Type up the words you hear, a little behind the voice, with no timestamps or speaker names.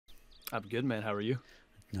I'm good, man. How are you?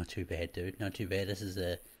 Not too bad, dude. Not too bad. This is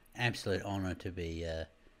a absolute honor to be,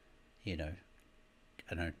 you know,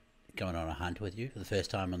 I don't know, going on a hunt with you for the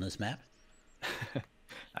first time on this map.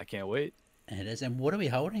 I can't wait. And it is. And what are we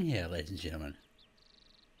holding here, ladies and gentlemen?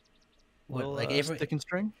 What, Little like every, stick and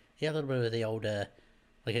string. yeah, a little bit of the old, look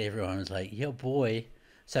at everyone was like, yo, boy.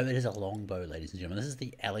 So it is a longbow, ladies and gentlemen. This is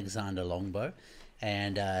the Alexander longbow,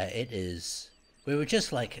 and it is. We were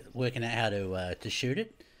just like working out how to shoot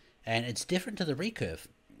it, and it's different to the recurve.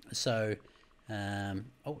 So,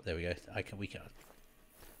 oh, there we go. We can.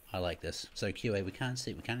 I like this. So QA, we can't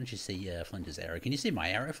see. We can't actually see Flinter's arrow. Can you see my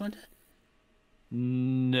arrow, Flinter?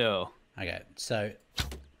 No. Okay. So,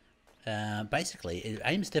 basically, it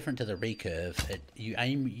aims different to the recurve. You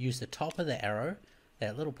use the top of the arrow,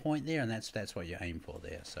 that little point there, and that's what you aim for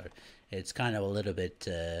there. So, it's kind of a little bit,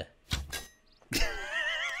 a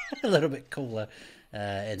little bit cooler.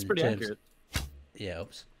 It's In pretty terms, accurate. yeah.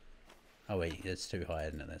 Oops. Oh wait, it's too high,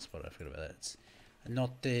 isn't it? That's what I forgot about that. It's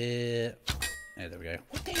not there. Yeah, there we go.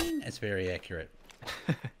 Ding! It's very accurate.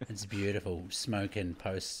 It's beautiful. Smoking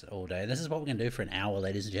posts all day. And this is what we're going to do for an hour,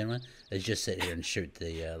 ladies and gentlemen, is just sit here and shoot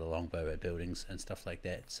the longbow at buildings and stuff like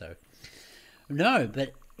that. So, no,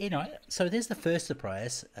 but, so there's the first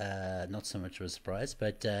surprise. Not so much of a surprise,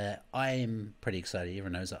 but I'm pretty excited.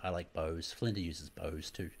 Everyone knows I like bows. Flinter uses bows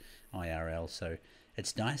too, IRL. So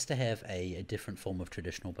it's nice to have a different form of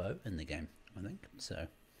traditional bow in the game, I think. So,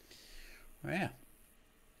 yeah.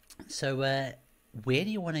 So, where do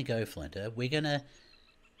you want to go, Flinter? We're gonna,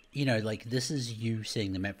 like this is you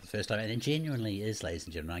seeing the map for the first time, and it genuinely is, ladies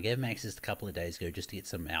and gentlemen. I gave him access a couple of days ago just to get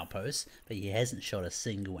some outposts, but he hasn't shot a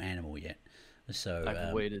single animal yet. So,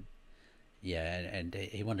 I've waited. yeah, and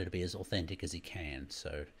he wanted to be as authentic as he can.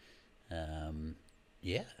 So,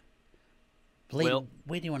 yeah. Well,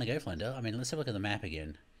 Where do you want to go, Flinter? I mean, let's have a look at the map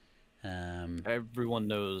again. everyone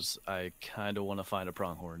knows I kind of want to find a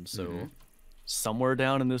pronghorn, so somewhere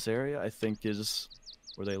down in this area, I think is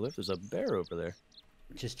where they live. There's a bear over there,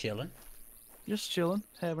 Just chilling. just chilling,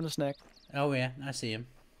 having a snack. Oh yeah, I see him.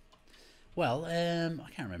 Well, I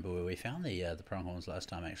can't remember where we found the pronghorns last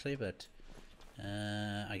time actually, but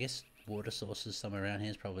I guess water sources somewhere around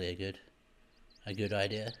here is probably a good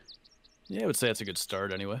idea. Yeah, I would say that's a good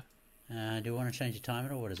start anyway. Do you want to change the time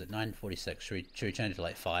at all? What is it? 9:46. Should we change it to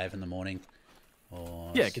like 5 in the morning,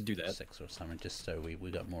 or Yeah, I could do that. 6 or something, just so we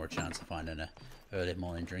got more chance of finding a early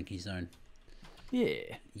morning drinky zone.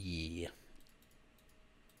 Yeah. Yeah.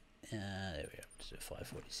 There we go. So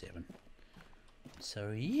 5:47.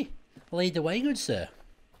 So yeah, lead the way, good sir.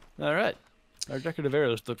 All right. Our decorative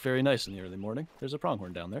arrows look very nice in the early morning. There's a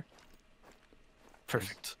pronghorn down there.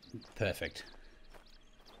 Perfect. Perfect.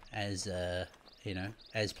 As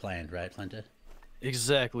as planned, right, Flinter?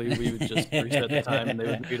 Exactly. We would just reset the time and they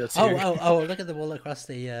would meet us Oh, here. oh! Look at the wall across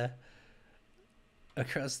the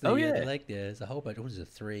Oh, yeah. the lake. There. There's a whole bunch. What is it?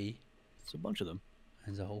 3. It's a bunch of them.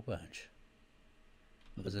 There's a whole bunch.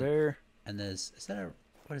 The Was it? bear. And is that a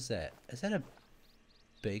what is that? Is that a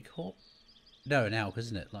big hawk? No, an elk,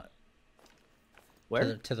 isn't it? Like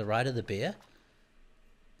Where? to the right of the bear.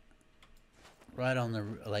 Right on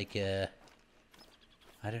the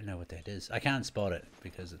I don't know what that is. I can't spot it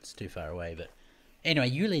because it's too far away. But anyway,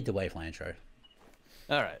 you lead the way, Flantro.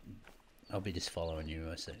 All right. I'll be just following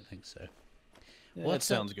you. Think so. Yeah, that What's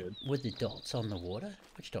sounds up good. with the dots on the water?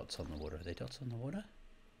 Which dots on the water? Are they dots on the water?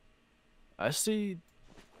 I see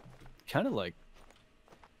kind of like,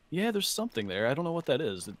 yeah, there's something there. I don't know what that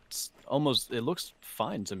is. It's almost, it looks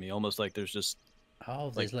fine to me. Almost like there's just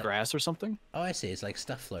Oh, like there's grass or something. oh, I see. It's like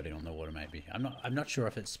stuff floating on the water. Maybe I'm not sure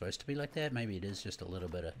if it's supposed to be like that. Maybe it is just a little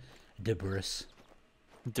bit of debris.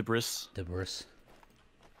 Debris. Debris.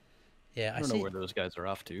 Yeah, I I don't know see. where those guys are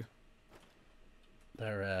off to.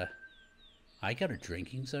 They're I got a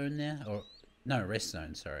drinking zone there, or no, rest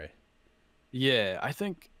zone. Sorry. Yeah, I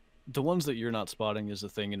think the ones that you're not spotting is the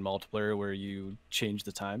thing in multiplayer where you change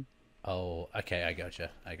the time. Oh, okay. I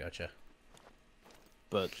gotcha.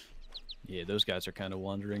 But yeah, those guys are kind of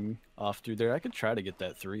wandering off through there. I could try to get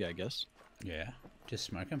that 3, I guess. Yeah, just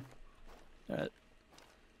smoke them. All right.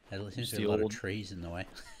 There seems Just to be the a lot of old- trees in the way.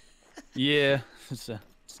 Yeah, it's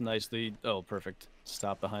nicely. Oh, perfect.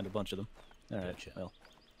 Stop behind a bunch of them. All right. Gotcha. Well,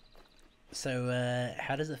 So,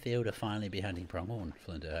 how does it feel to finally be hunting pronghorn,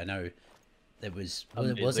 Flinter? I know there was it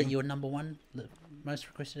amazing. your number one most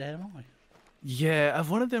requested animal? Yeah, I've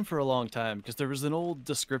wanted them for a long time because there was an old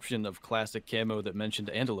description of classic camo that mentioned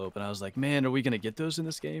antelope, and I was like, man, are we gonna get those in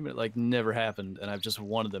this game? And it like never happened, and I've just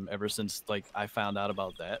wanted them ever since like I found out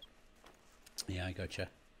about that, Yeah, I gotcha.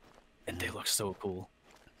 and they look so cool.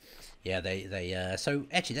 Yeah, they so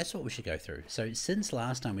actually that's what we should go through. So since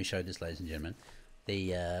last time we showed this, ladies and gentlemen,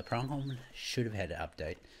 The pronghorn should have had an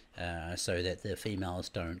update so that the females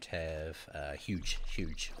don't have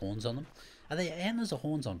huge horns on them. Are they antlers or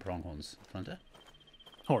horns on pronghorns, Flinter?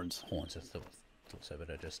 Horns. Horns, I thought so, but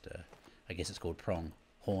I guess it's called prong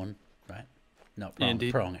horn, right? Not Yeah, prong,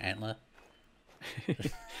 indeed. prong antler.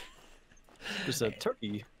 There's a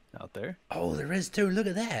turkey out there. Oh, there is too. Look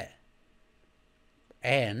at that.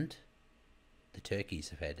 And the turkeys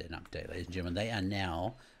have had an update, ladies and gentlemen. They are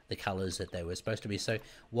now the colours that they were supposed to be. So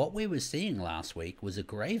what we were seeing last week was a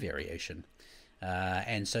grey variation.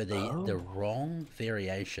 And so the wrong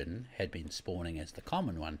variation had been spawning as the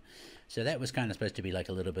common one. So that was kind of supposed to be like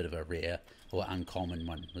a little bit of a rare or uncommon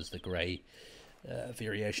one, was the grey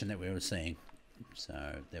variation that we were seeing.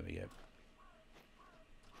 So there we go.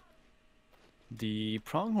 The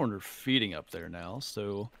pronghorn are feeding up there now,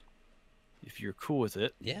 so if you're cool with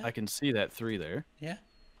it, Yeah. I can see that 3 there. Yeah.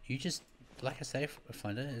 You just, like I say,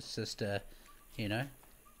 Flinter, it's just, you know,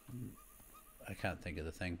 I can't think of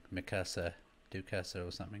the thing. Mikasa, Dukasa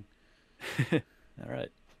or something. All right.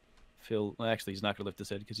 Well, actually, he's not going to lift his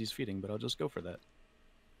head because he's feeding, but I'll just go for that.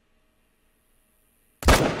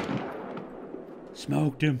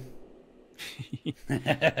 Smoked him.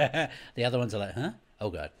 The other ones are like, huh? Oh,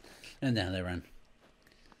 God. And now they run.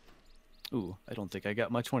 Ooh, I don't think I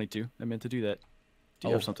got my 22. I meant to do that. Do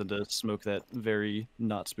you Oh. have something to smoke that very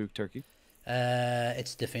not spooked turkey?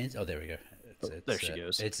 It's defense. Oh, there we go. There she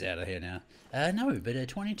goes. It's out of here now. No, but a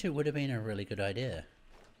 22 would have been a really good idea.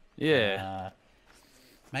 Yeah.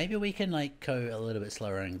 Maybe we can like go a little bit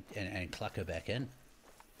slower and cluck her back in.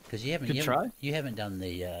 Because you haven't done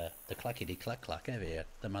the cluckety cluck cluck, have you?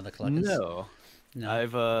 The mother cluckers.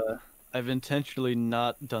 No. I've intentionally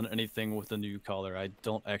not done anything with the new collar. I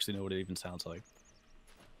don't actually know what it even sounds like.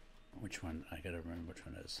 Which one? I gotta remember which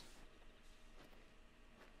one it is.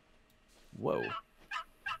 Whoa.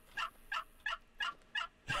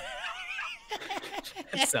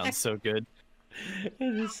 It sounds so good. It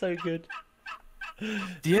is so good.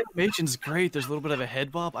 The animation's great. There's a little bit of a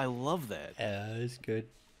head bob. I love that. Yeah, it's good.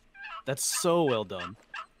 That's so well done.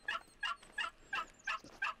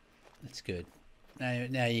 It's good.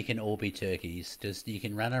 Now you can all be turkeys. Just you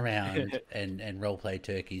can run around and roleplay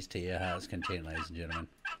turkeys to your heart's content, ladies and gentlemen.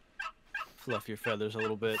 Fluff your feathers a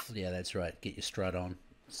little bit. Yeah, that's right. Get your strut on.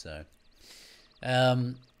 So,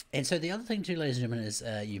 and so the other thing too, ladies and gentlemen, is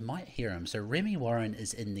you might hear him. So Remy Warren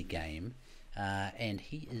is in the game, and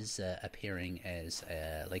he is appearing as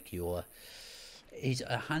like he's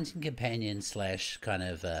a hunting companion slash kind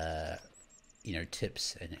of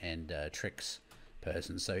tips and tricks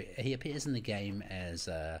person. So he appears in the game as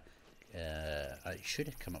I should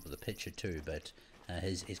have come up with a picture too, but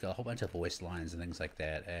he's got a whole bunch of voice lines and things like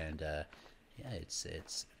that, and yeah,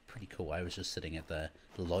 it's pretty cool. I was just sitting at the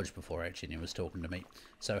lodge before actually, and he was talking to me.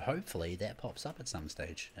 So hopefully that pops up at some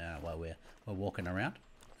stage while we're walking around.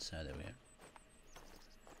 So there we go.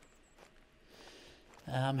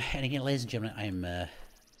 And again, ladies and gentlemen, I'm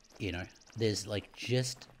there's like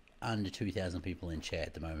just under 2,000 people in chat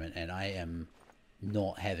at the moment, and I am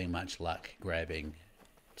not having much luck grabbing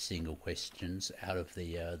single questions out of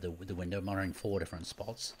the window. I'm monitoring 4 different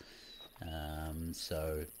spots.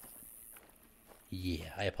 So yeah,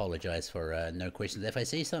 I apologize for no questions. If I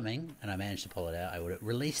see something and I manage to pull it out, I would.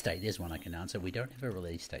 Release date, there's one I can answer. We don't have a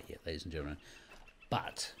release date yet, ladies and gentlemen,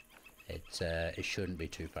 but it shouldn't be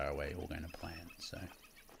too far away. We're going to plan. So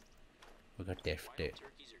we've got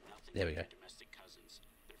there we go.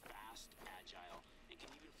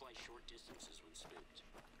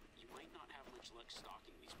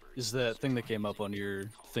 Is that thing that came up on your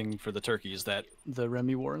thing for the turkey, is that the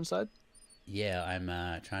Remy Warren side? Yeah, I'm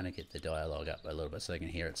trying to get the dialogue up a little bit so I can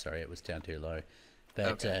hear it. Sorry, it was down too low.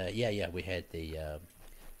 But Okay. yeah, we had the...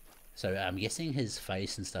 so I'm guessing his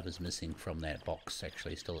face and stuff is missing from that box,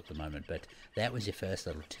 actually, still at the moment. But that was your first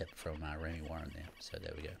little tip from Remy Warren there. So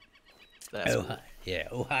there we go. That's cool. Hi. Yeah.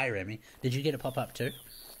 Oh, hi, Remy. Did you get it pop up too?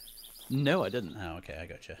 No, I didn't. Oh, okay, I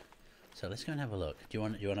gotcha. So let's go and have a look. Do you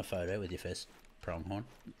want a photo with your first pronghorn?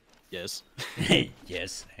 Yes.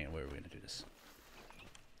 Yes. Hang on, where are we going to do this?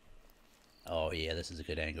 Oh, yeah, this is a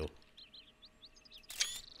good angle.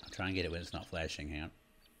 I'll try and get it when it's not flashing. Hang on.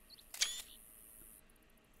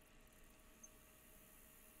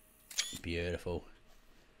 Beautiful.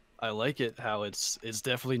 I like it how it's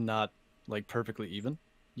definitely not like perfectly even.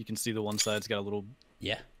 You can see the one side's got a little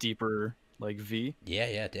Yeah. deeper like V.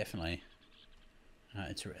 Yeah, definitely.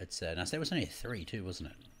 It's nice. That was only a 3 too,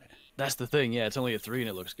 wasn't it? That's the thing. Yeah, it's only a 3 and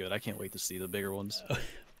it looks good. I can't wait to see the bigger ones.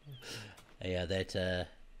 Yeah,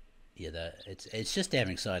 it's just damn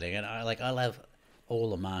exciting, and I love all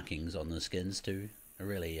the markings on the skins too.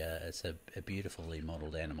 Really, it's a beautifully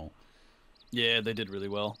modelled animal. Yeah, they did really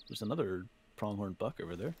well. There's another pronghorn buck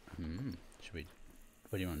over there. Hmm. Should we?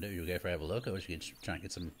 What do you want to do? You go for have a look, or should we try and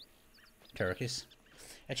get some turkeys?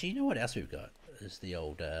 Actually, you know what else we've got? Is the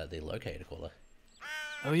old the locator caller.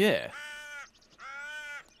 Oh yeah.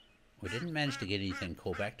 We didn't manage to get anything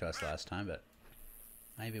called back to us last time, but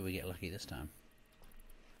maybe we get lucky this time.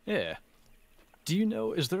 Yeah. Do you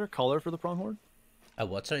know, is there a collar for the pronghorn? Oh,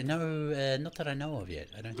 what? Sorry, no, not that I know of yet.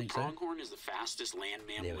 I don't think so. The pronghorn is the fastest land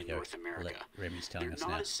mammal in North America. Remy's telling They're us not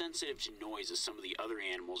now. as sensitive to noise as some of the other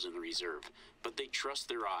animals in the reserve, but they trust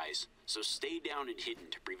their eyes, so stay down and hidden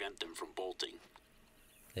to prevent them from bolting.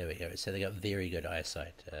 There we go. So they got very good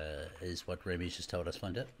eyesight, is what Remy's just told us,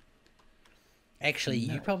 Flinter. Actually,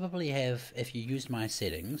 you probably have, if you used my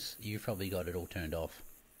settings, you've probably got it all turned off.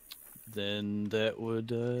 Then that would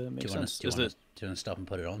make sense. Do you want to stop and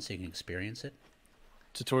put it on so you can experience it?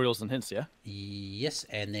 Tutorials and hints, yeah? Yes,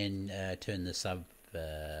 and then turn the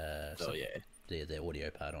Oh, yeah. the audio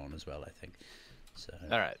part on as well, I think. So.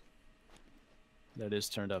 All right. That is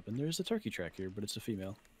turned up. And there's a turkey track here, but it's a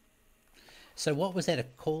female. So what was that, a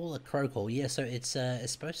call, a crow call? Yeah, so it's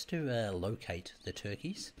supposed to locate the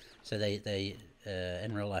turkeys. So they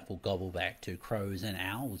in real life will gobble back to crows and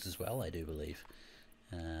owls as well, I do believe.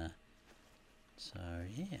 So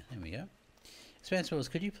yeah, there we go. Spence Wills,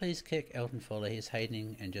 could you please kick Elton Fuller? He's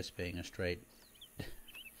hating and just being a straight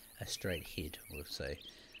head, we'll say.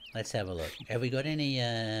 Let's have a look. Have we got any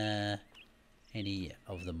of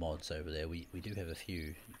the mods over there? We do have a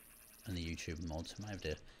few on the YouTube mods. I might have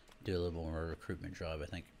to do a little more recruitment drive, I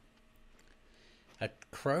think. A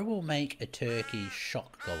crow will make a turkey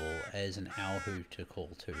shock gobble as an owl hoot to call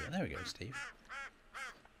to. There we go, Steve.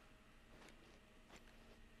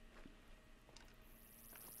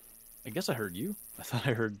 I guess I heard you. I thought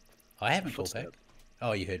I heard... I haven't called back.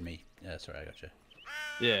 Oh, you heard me. Sorry, I gotcha.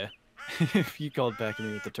 Yeah. If you called back at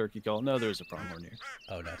me with the turkey call. No, there's a pronghorn here.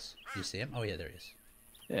 Oh, nice. You see him? Oh, yeah, there he is.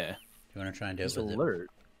 Yeah. Do you want to try and do He's it with alert.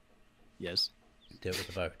 Yes. Do it with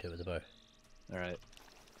the bow. Do it with the bow. All right.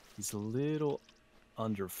 He's a little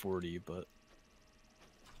under 40, but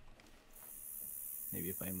maybe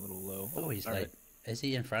if I'm a little low. Oh, he's all like... right. Is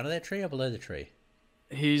he in front of that tree or below the tree?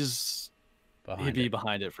 He'd be it.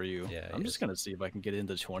 behind it for you. Yeah, I'm just going to see if I can get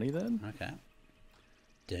into 20 then. Okay.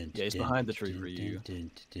 Yeah, he's behind the tree for you.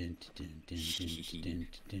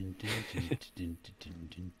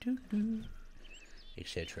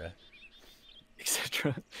 Etc.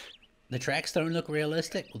 Etc. The tracks don't look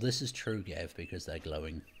realistic. Well, this is true, Gav, because they're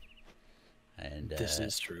glowing. And This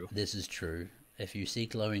is true. This is true. If you see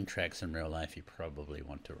glowing tracks in real life, you probably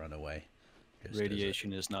want to run away.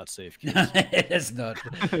 Radiation is not safe, kids. It is not.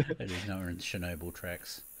 It is not in Chernobyl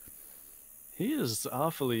tracks. He is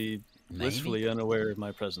awfully blissfully unaware of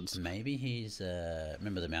my presence. Maybe he's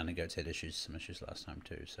remember the mountain goats had some issues last time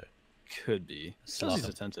too, so Could be. Says he's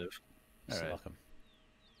attentive. All right. Slock him.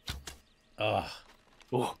 Oh.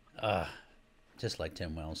 Oh. Just like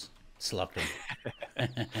Tim Wells. Slocked him.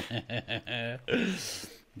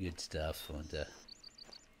 Good stuff.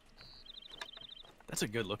 That's a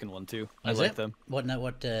good looking one too. I Is like it? them. What? No.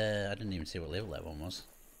 What? I didn't even see what level that one was.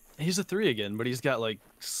 He's a 3 again, but he's got like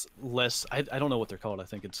less. I don't know what they're called. I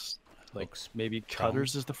think it's like Hooks, maybe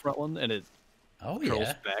cutters is the front one, and it Oh curls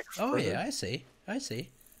yeah. back. Oh further. yeah. I see.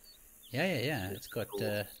 Yeah. It's got cool.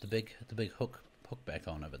 the big hook back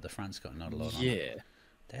on it, but the front's got not a lot on it. Yeah.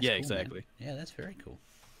 That's Yeah, cool, exactly. Man. Yeah, that's very cool.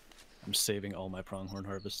 I'm saving all my pronghorn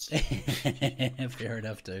harvests. Fair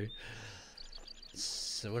enough, too.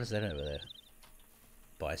 So what is that over there?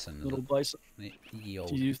 Bison. is Little it? bison. Ye old,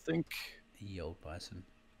 Do you think? ye old bison.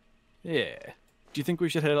 Yeah. Do you think we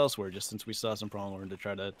should head elsewhere just since we saw some pronghorn to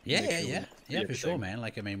try to? Yeah, make sure we yeah, see for sure, everything? man.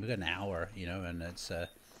 Like, I mean, we've got an hour, and it's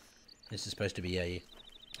this is supposed to be a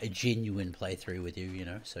genuine playthrough with you,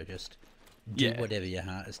 So just do whatever your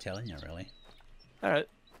heart is telling you, really. All right.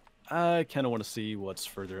 I kind of want to see what's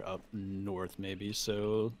further up north, maybe.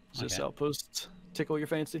 So does this Okay. outpost tickle your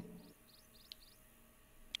fancy?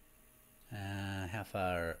 How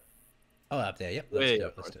far? Oh, up there. Yep. Way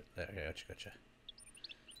Let's up do it. Okay, gotcha.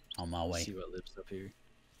 On my Let's way. see what lives up here.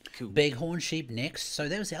 Cool. Bighorn sheep next. So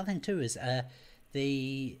that was the other thing too. Is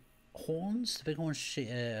the horns? The bighorn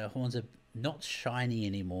horns are not shiny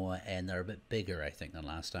anymore, and they're a bit bigger, I think, than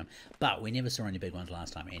last time. But we never saw any big ones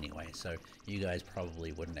last time anyway. So you guys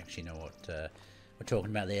probably wouldn't actually know what we're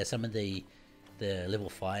talking about there. Some of the level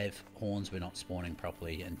 5 horns were not spawning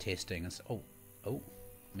properly and testing. And so, oh,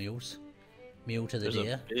 meals. Meal to the There's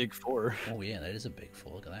deer. a big 4. Oh yeah, that is a big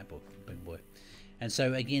 4. Look at that big boy. And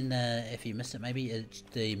so again, if you missed it, maybe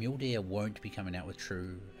the mule deer won't be coming out with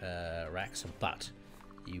true racks, but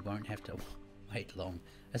you won't have to wait long.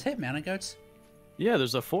 Is that mountain goats? Yeah,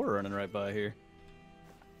 there's a 4 running right by here.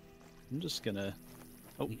 I'm just gonna...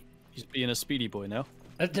 Oh, he's being a speedy boy now.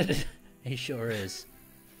 He sure is.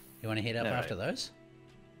 You want to head up All after right. those?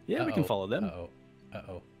 Yeah, we can follow them. Uh-oh.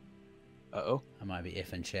 Uh-oh. Uh-oh. I might be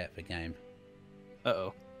effing chat for game.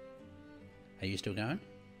 Uh-oh. Are you still going?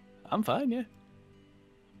 I'm fine, yeah.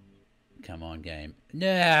 Come on, game. No!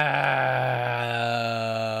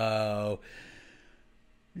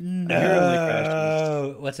 I hear it only crashes.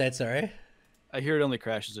 No! What's that, sorry? I hear it only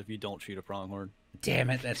crashes if you don't shoot a pronghorn.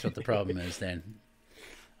 Damn it, that's what the problem is then.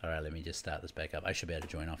 Alright, let me just start this back up. I should be able to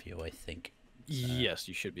join off you, I think. Yes,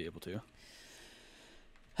 you should be able to.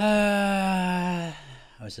 I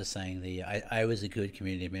was just saying I was a good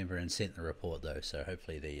community member and sent the report though, so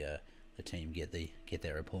hopefully the team get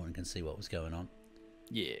that report and can see what was going on.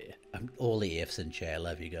 Yeah. All the Fs in chat. I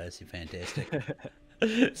love you guys. You're fantastic.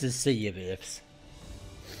 It's a sea of Fs.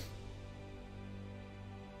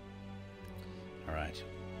 All right.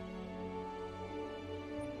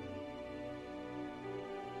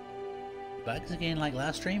 Bugs again, like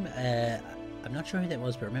last stream. I'm not sure who that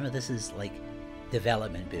was, but remember this is like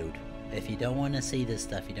development build. If you don't want to see this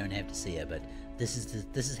stuff, you don't have to see it. But this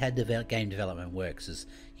is how game development works. Is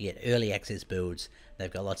you get early access builds.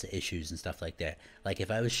 They've got lots of issues and stuff like that. Like if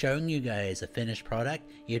I was showing you guys a finished product,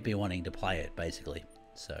 you'd be wanting to play it basically.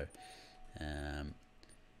 So,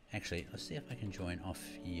 actually, let's see if I can join off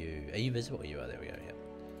you. Are you visible? You are. There we go. Yep.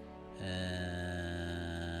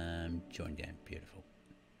 Join game. Beautiful.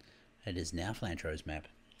 It is now Flantro's map.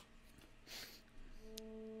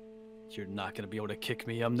 You're not going to be able to kick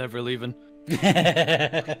me. I'm never leaving. You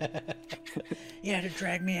had to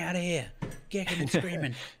drag me out of here. Kicking and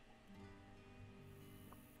screaming.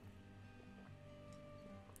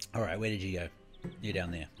 Alright, where did you go? You're down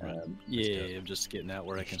there. Right. Yeah, I'm just getting out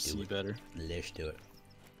where I can see better. Let's do it.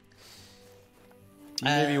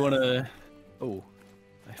 Maybe you want to... Oh,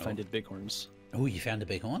 I find it bighorns. Oh, you found the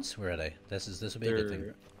bighorns? Where are they? This will be a good thing.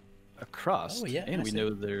 They're across. Oh, yeah, and I we see. know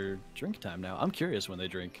their drink time now. I'm curious when they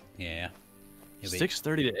drink. Yeah.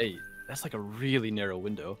 6:30 to 8. That's like a really narrow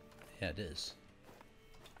window. Yeah, it is.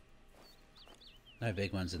 No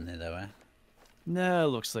big ones in there though, eh? Nah,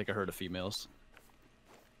 looks like a herd of females.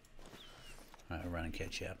 I'll run and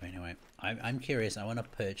catch you up anyway. I'm curious. I want to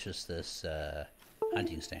purchase this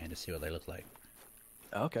hunting stand to see what they look like.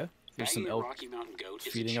 Okay. There's some Bagging a elk Rocky Mountain goat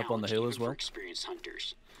is feeding a up on the challenge hill even as well. for experienced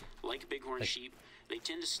hunters. Like bighorn sheep, they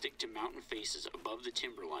tend to stick to mountain faces above the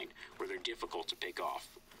timberline where they're difficult to pick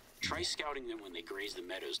off. Try scouting them when they graze the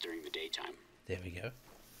meadows during the daytime. There we go.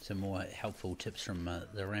 Some more helpful tips from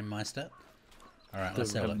the Rammeister. Alright, The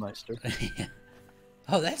let's have a look. Rammeister.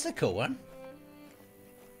 Oh, that's a cool one.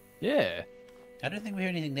 Yeah. I don't think we heard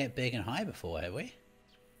anything that big and high before, have we?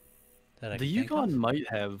 That I The can think Yukon of? might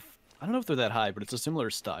have... I don't know if they're that high, but it's a similar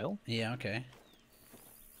style. Yeah, okay.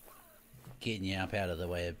 Getting you up out of the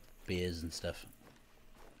way of bears and stuff.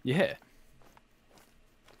 Yeah.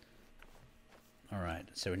 Alright,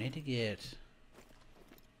 so we need to get...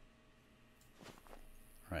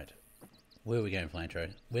 Right. Where are we going, Flantro?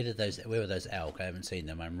 Where were those elk? I haven't seen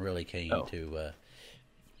them. I'm really keen to...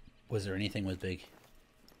 Was there anything with big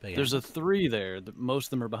There's a 3 there. Most of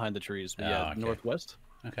them are behind the trees. But yeah, okay. northwest.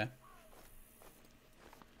 Okay.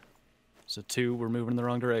 So 2, we're moving in the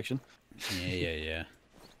wrong direction. Yeah.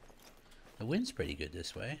 The wind's pretty good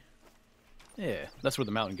this way. Yeah, that's where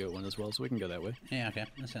the mountain goat went as well, so we can go that way. Yeah, okay.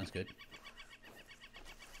 That sounds good.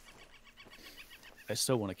 I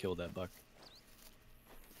still want to kill that buck.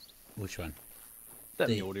 Which one? That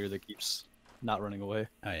The- mule deer that keeps not running away.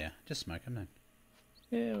 Oh, yeah. Just smoke him then.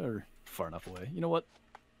 Yeah, we're far enough away. You know what?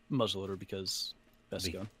 Muzzleloader because best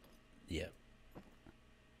Be- gun. Yeah.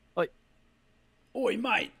 Oi, Oi,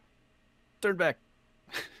 mate! turn back.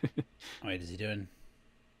 Wait, is he doing...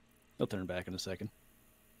 He'll turn back in a second.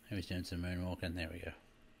 He's doing some moonwalking. There we go.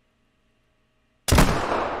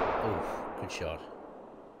 Oh, good shot.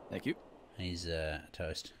 Thank you. He's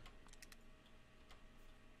toast.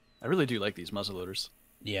 I really do like these muzzleloaders.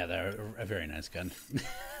 Yeah, they're a very nice gun.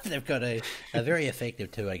 They've got a very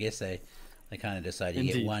effective too. I guess they kind of decide you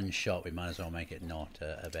get Indeed. one shot, we might as well make it not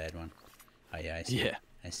a bad one. Oh yeah, I see. Yeah.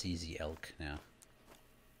 I see the elk now.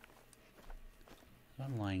 There's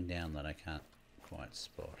one lying down that I can't quite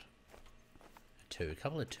spot. A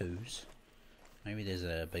couple of 2s. Maybe there's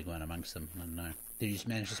a big one amongst them. I don't know. Did you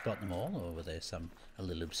manage to spot them all, or were there some a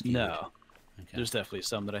little obscured? No. Okay. There's definitely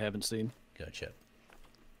some that I haven't seen. Gotcha.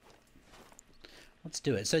 Let's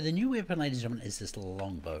do it. So the new weapon, ladies and gentlemen, is this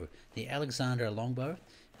longbow, the Alexander longbow,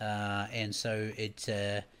 and so it.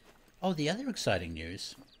 Oh, the other exciting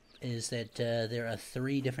news is that there are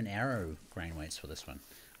 3 different arrow grain weights for this one.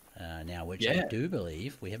 now, which I Yeah. do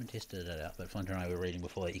believe, we haven't tested it out, but Flinter and I were reading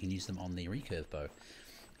before that you can use them on the recurve bow.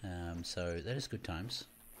 So that is good times.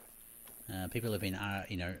 People have been,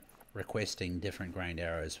 requesting different grained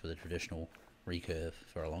arrows for the traditional recurve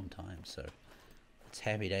for a long time, so it's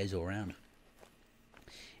happy days all round.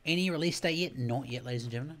 Any release date yet? Not yet, ladies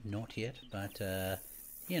and gentlemen, not yet, but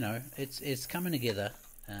it's coming together,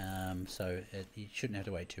 so you shouldn't have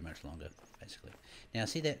to wait too much longer, basically. Now,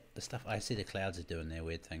 see the stuff, I see the clouds are doing their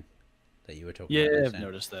weird thing that you were talking about. Yeah, I've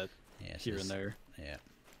noticed that here and there. Yeah.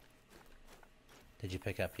 Did you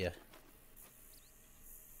pick up your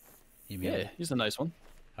mule? Yeah, he's a nice one.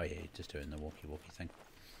 Oh yeah, just doing the walkie-walkie thing.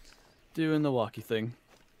 Doing the walkie thing.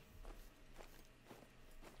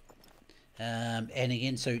 And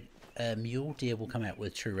again, so Mule Deer will come out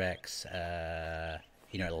with true racks,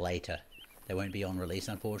 later. They won't be on release,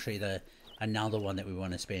 unfortunately. Another one that we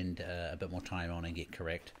want to spend a bit more time on and get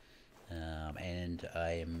correct. And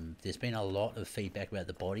there's been a lot of feedback about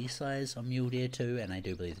the body size on Mule Deer too, and I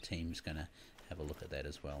do believe the team's going to have a look at that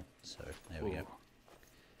as well. So there we go.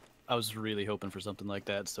 I was really hoping for something like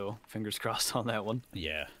that, so fingers crossed on that one.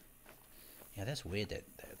 Yeah. Yeah, that's weird, that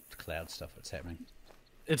cloud stuff that's happening.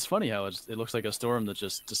 It's funny how it looks like a storm that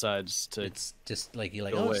just decides to... It's just like, you're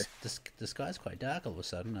like, go away. the sky's quite dark all of a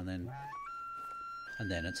sudden, and then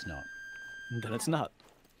it's not. And then it's not.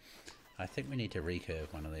 I think we need to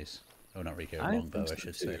recurve one of these. Oh, not recurve, I longbow, think I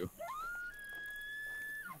should so say. too.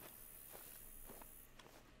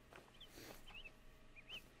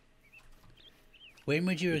 When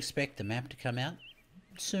would you expect the map to come out?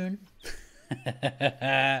 Soon.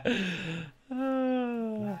 You're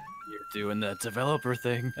doing that developer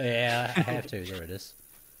thing. Yeah, I have to. There it is.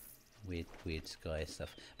 Weird sky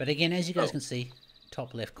stuff. But again, as you guys can see,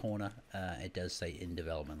 top left corner, it does say in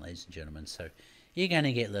development, ladies and gentlemen. So you're going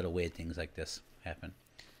to get little weird things like this happen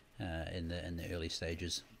in the early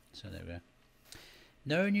stages. So there we go.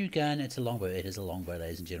 No new gun. It's a longbow. It is a longbow,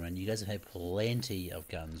 ladies and gentlemen. You guys have had plenty of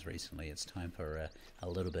guns recently. It's time for a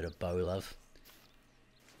little bit of bow love.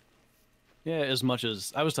 Yeah, as much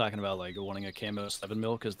as I was talking about, like wanting a camo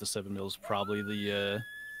 7mm, because the 7mm is probably the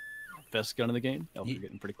best gun in the game. Oh, we're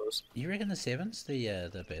getting pretty close. You reckon the 7's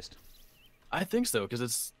the best? I think so, because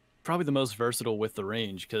it's probably the most versatile with the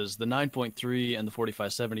range. Because the 9.3 and the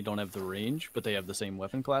 4570 don't have the range, but they have the same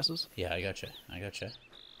weapon classes. Yeah, I gotcha.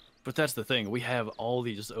 But that's the thing. We have all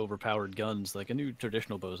these overpowered guns. Like a new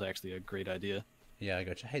traditional bow is actually a great idea. Yeah, I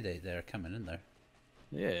gotcha. Hey, they're coming in though.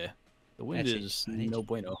 Yeah. The wind is no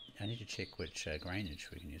bueno. I need to check which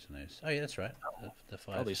grainage we can use on those. Oh yeah, that's right. The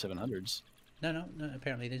 5. Probably 700s. No.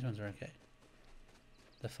 Apparently these ones are okay.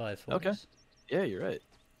 The 540s. Okay. Yeah, you're right.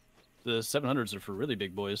 The 700s are for really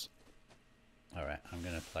big boys. All right, I'm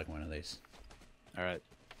gonna plug one of these. All right.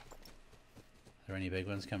 Are there any big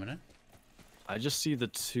ones coming in? I just see the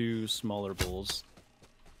 2 smaller bulls.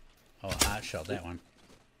 Oh, Art shot that one.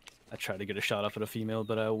 I tried to get a shot up at a female,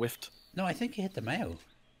 but I whiffed. No, I think you hit the male.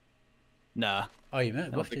 Nah. Oh, you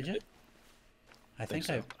whiffed, did you? I think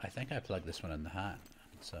so. I think I plugged this one in the heart.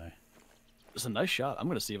 So it's a nice shot. I'm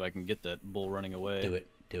gonna see if I can get that bull running away.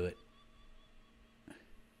 Do it.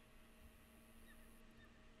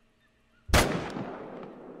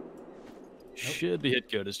 Should be hit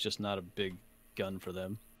good. It's just not a big gun for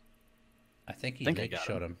them. I think he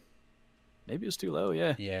shot him. Maybe it's too low.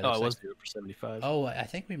 Yeah. Yeah. Oh, I was due for 75. Oh, I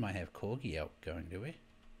think we might have corgi elk going. Do we?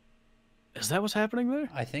 Is that what's happening there?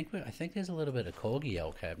 I think there's a little bit of corgi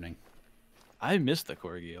elk happening. I missed the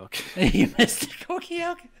corgi elk. You missed the corgi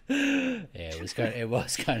elk? Yeah, it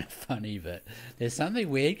was kind of funny, but there's something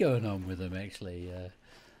weird going on with them actually.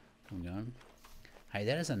 Hang on. Hey,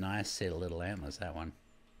 that is a nice set of little antlers. That one.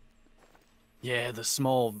 Yeah, the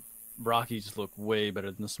small Rockies look way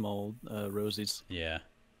better than the small Rosies. Yeah.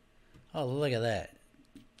 Oh, look at that!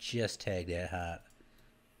 Just tagged that heart.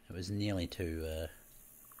 It was nearly too.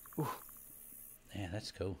 Yeah,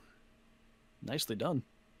 that's cool. Nicely done.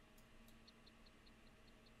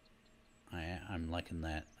 I'm liking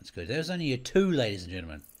that. That's good. There's only a 2, ladies and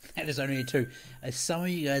gentlemen. That is only a 2. Some of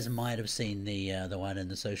you guys might have seen the one in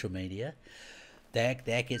the social media. That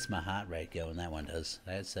gets my heart rate going. That one does.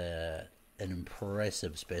 That's an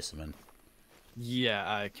impressive specimen. Yeah,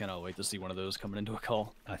 I cannot wait to see one of those coming into a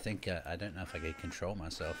call. I think I don't know if I can control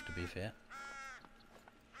myself, to be fair.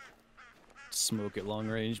 Smoke at long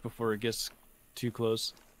range before it gets too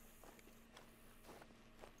close.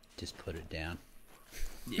 Just put it down.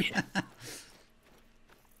 Yeah.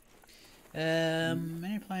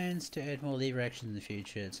 Any plans to add more lever action in the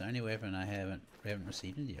future? It's the only weapon I haven't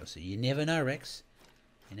received in DLC. You never know, Rex.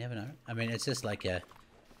 You never know. I mean, it's just like I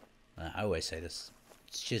always say this.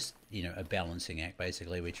 It's just, a balancing act.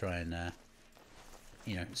 Basically, we try and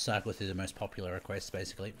you know, cycle through the most popular requests,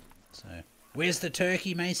 basically. So, where's the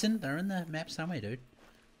turkey, Mason? They're in the map somewhere, dude.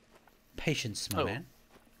 Patience, my man.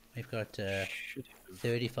 We've got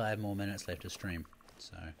 35 more minutes left to stream,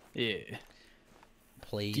 so... Yeah.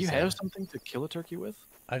 Please... Do you have something to kill a turkey with?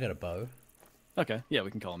 I got a bow. Okay, yeah,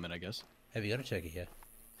 we can call him in, I guess. Have you got a turkey here?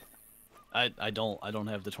 I don't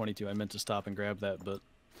have the 22. I meant to stop and grab that, but...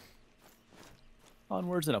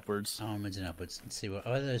 Onwards and upwards. Onwards and upwards. Let's see what...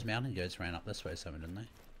 Oh, those mountain goats ran up this way somewhere, didn't they?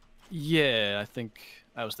 Yeah,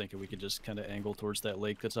 I was thinking we could just kind of angle towards that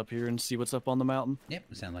lake that's up here and see what's up on the mountain. Yep,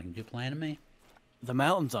 sounds like a good plan to me. The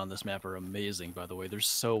mountains on this map are amazing, by the way. They're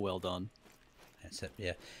so well done. That's it,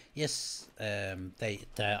 yeah. Yes, I mean,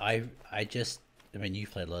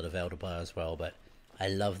 you've played a lot of Elder Bar as well, but I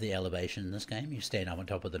love the elevation in this game. You stand up on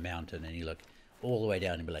top of the mountain and you look all the way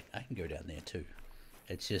down and be like, I can go down there too.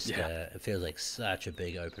 It's just, it feels like such a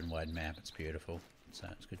big open wide map. It's beautiful. So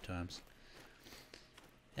it's good times.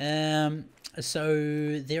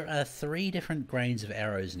 So there are 3 different grains of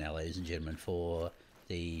arrows now, ladies and gentlemen, for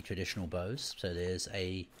the traditional bows. So there's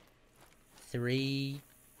a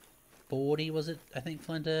 340, was it? I think,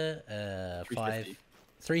 Flinter?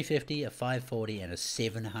 350, a 540, and a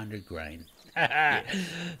 700 grain.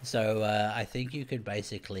 So I think you could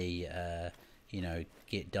basically, you know,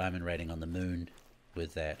 get diamond rating on the moon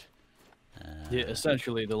with that. Yeah,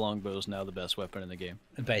 essentially the longbow is now the best weapon in the game.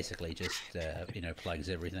 Basically, just you know, plugs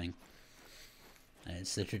everything.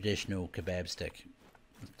 It's the traditional kebab stick.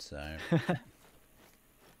 So,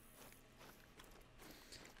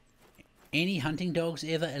 any hunting dogs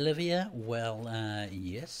ever, Olivia? Well,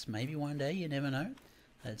 yes, maybe one day. You never know.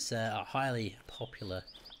 It's a highly popular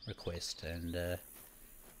request, and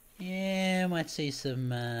yeah, might see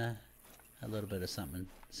some a little bit of something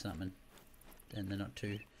in the not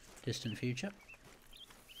too distant future.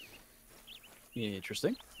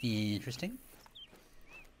 Interesting. Interesting.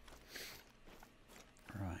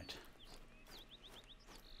 Right.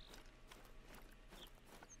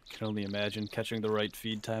 Can only imagine catching the right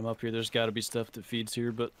feed time up here. There's got to be stuff that feeds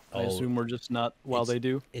here, but I assume we're just not while they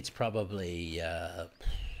do. It's probably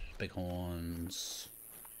bighorns,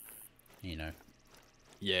 you know.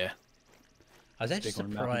 Yeah. I was actually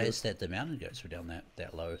surprised that the mountain goats were down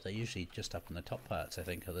that low. They're usually just up in the top parts, I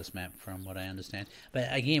think, of this map, from what I understand. But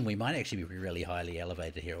again, we might actually be really highly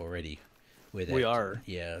elevated here already. We are.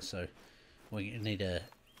 Yeah, so we need a...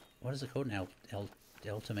 What is it called? An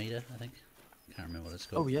altimeter, I think? Can't remember what it's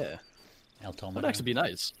called. Oh, yeah. Altimeter. That'd actually be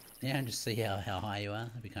nice. Yeah, and just see how high you are.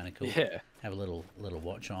 That'd be kind of cool. Yeah. Have a little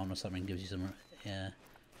watch on or something, gives you some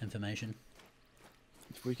information.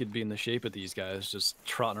 If we could be in the shape of these guys, just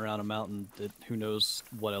trotting around a mountain at who knows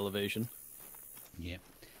what elevation. Yeah.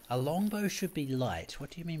 A longbow should be light. What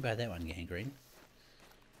do you mean by that one, Gangrene?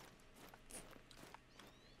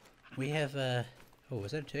 We have oh,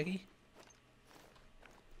 was that a turkey?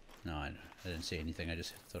 No, I didn't see anything. I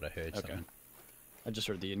just thought I heard something. I just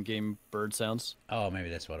heard the in-game bird sounds. Oh, maybe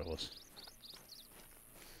that's what it was.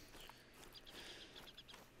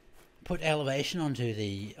 Put elevation onto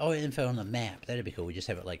the... Oh, info on the map. That'd be cool. We just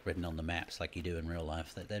have it like written on the maps like you do in real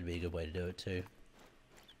life. That'd be a good way to do it too.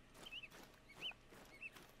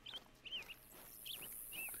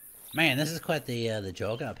 Man, this is quite the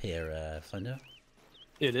jog up here, Flinter.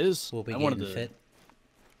 It is. We'll be getting fit.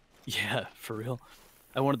 Yeah, for real.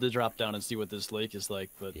 I wanted to drop down and see what this lake is like,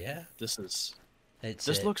 but yeah, this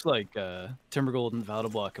looks like Timbergold and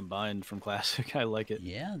Valdeblock combined from Classic. I like it.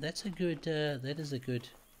 Yeah, that's a good. That is a good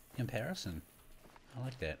comparison. I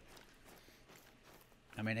like that.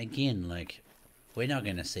 I mean, again, like, we're not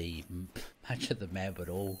going to see much of the map at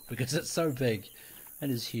all because it's so big. It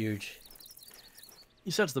is huge.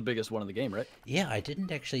 You said it's the biggest one in the game, right? Yeah, I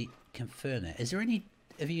didn't actually confirm that. Is there any...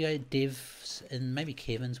 Have you devs, and maybe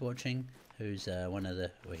Kevin's watching, who's one of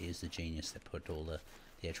the... Well, he's the genius that put all the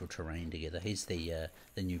actual terrain together. He's the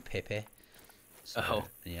new Pepe. So, oh.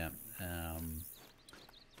 Yeah.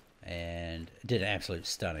 And did an absolute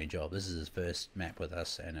stunning job. This is his first map with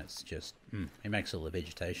us, and it's just... he makes all the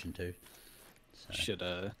vegetation too. So. Should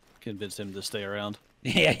convince him to stay around.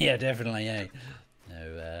 Yeah, definitely, yeah.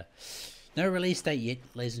 No release date yet,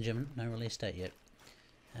 ladies and gentlemen. No release date yet.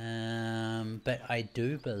 But I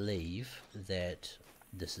do believe that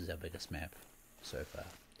this is our biggest map so far.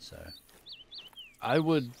 So I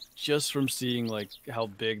would, just from seeing like how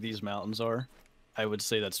big these mountains are, I would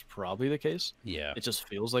say that's probably the case. Yeah. It just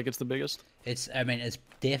feels like it's the biggest. I mean, it's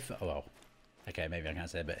well, okay, maybe I can't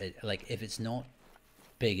say it, but like if it's not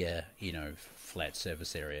bigger, you know, flat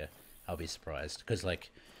surface area, I'll be surprised. Because like,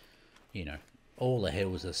 you know, all the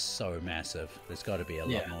hills are so massive. There's got to be a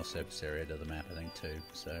lot more surface area to the map, I think, too.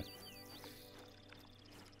 So,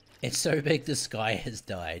 It's so big the sky has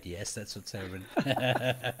died. Yes, that's what's happened.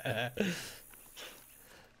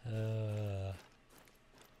 The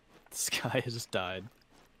sky has died.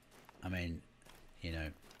 I mean, you know,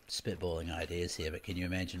 spitballing ideas here, but can you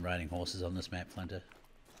imagine riding horses on this map, Flinter?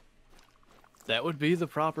 That would be the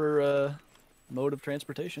proper mode of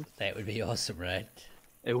transportation. That would be awesome, right?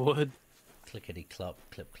 It would. Clickety clop,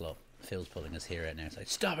 clip clop. Phil's pulling his hair out now. It's like,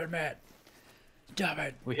 stop it, Matt! Stop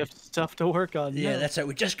it! We have stuff to work on. Yeah, no. that's right.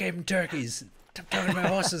 We just gave him turkeys. Stop talking about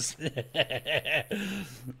horses.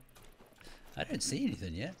 I don't see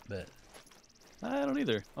anything yet, but I don't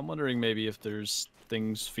either. I'm wondering maybe if there's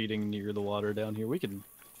things feeding near the water down here. We can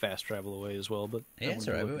fast travel away as well, but yeah, it's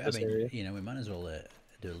alright. I mean, area. you know, we might as well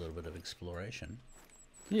do a little bit of exploration.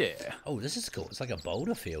 Yeah. Oh, this is cool. It's like a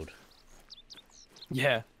boulder field.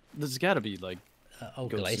 Yeah. There's got to be like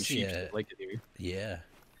Old goats and sheep glacier. that like it here. Yeah.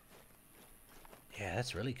 Yeah,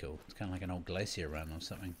 that's really cool. It's kind of like an old glacier run or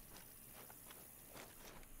something.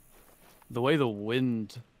 The way the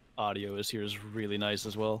wind audio is here is really nice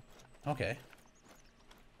as well. Okay.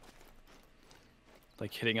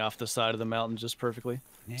 Like hitting off the side of the mountain just perfectly.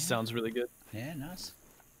 Yeah. Sounds really good. Yeah, nice.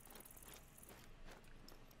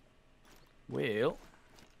 Well,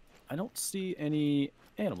 I don't see any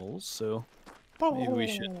animals, so maybe we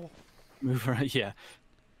should move around. Yeah.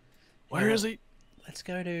 Where is he? Let's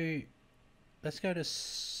go to. Where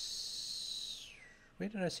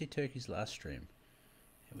did I see turkeys last stream?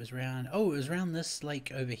 It was around. Oh, it was around this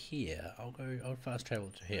lake over here. I'll fast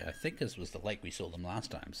travel to here. I think this was the lake we saw them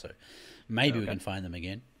last time, so maybe we can find them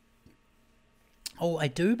again. Oh, I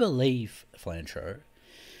do believe, Flancho.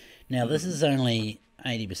 Now this is only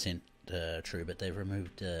 80% true, but they've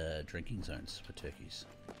removed drinking zones for turkeys.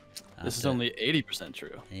 This is only 80%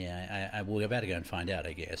 true. Yeah, we're about to go and find out,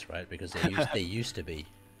 I guess, right? Because there used to be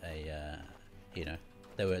a, you know,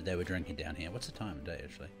 they were drinking down here. What's the time of day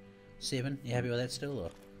actually? 7. You happy with that still, or?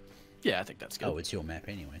 Yeah, I think that's good. Oh, it's your map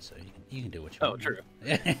anyway, so you can do what you Oh, want. true.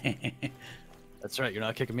 That's right. You're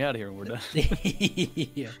not kicking me out of here when we're done.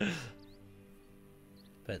 Yeah.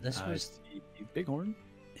 But this was bighorn.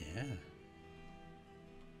 yeah. I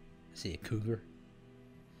see a cougar.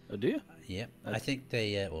 Oh, do you? Yep. I think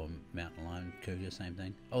they or mountain lion, cougar, same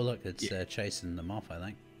thing. Oh, look, it's chasing them off, I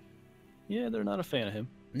think. Yeah, they're not a fan of him.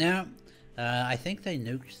 Now, I think they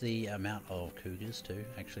nuked the amount of cougars too,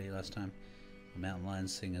 actually, last time. Mountain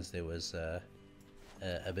lions, seeing as there was a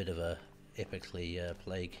bit of a epically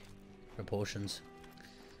plague proportions.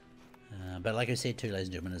 But like I said too, ladies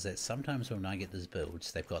and gentlemen, is that sometimes when I get these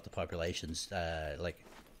builds, they've got the populations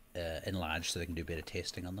enlarged so they can do better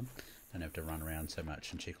testing on them. Don't have to run around so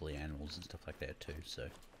much and check all the animals and stuff like that too, so...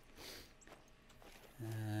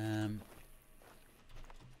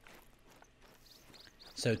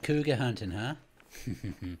 So cougar hunting, huh?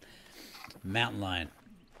 Mountain lion.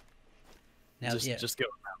 Now, just go with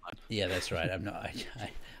mountain lion. yeah, that's right. I'm not.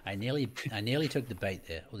 I nearly took the bait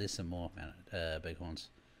there. Oh, there's some more bighorns.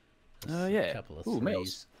 Oh yeah. A couple of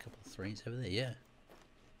threes. Couple of threes over there. Yeah.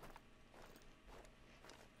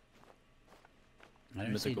 I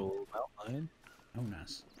don't see. Mythical mountain lion. Oh,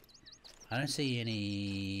 nice. I don't see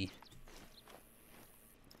any.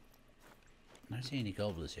 I don't see any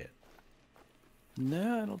gobblers yet.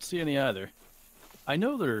 No, I don't see any either. I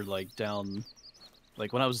know they're like down.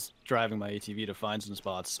 Like when I was driving my ATV to find some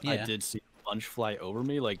spots, I did see a bunch fly over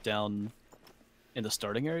me, like down in the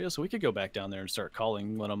starting area. So we could go back down there and start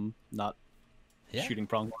calling when I'm not shooting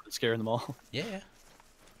pronghorn and scaring them all. Yeah.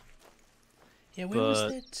 Yeah, where was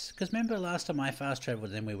that? Because remember last time I fast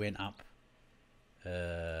traveled, then we went up.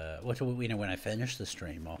 When I finished the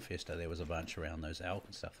stream off yesterday, there was a bunch around those elk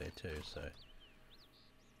and stuff there too. So.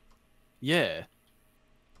 Yeah.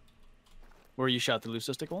 Where you shot the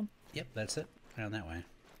leucistic one? Yep, that's it. Around that way.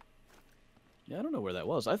 Yeah, I don't know where that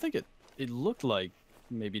was. I think it looked like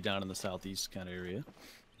maybe down in the southeast kind of area.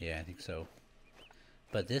 Yeah, I think so.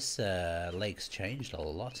 But this lake's changed a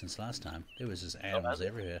lot since last time. There was just animals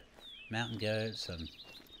everywhere. Mountain goats and,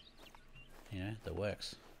 you know, the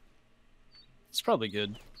works. It's probably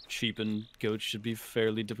good. Sheep and goats should be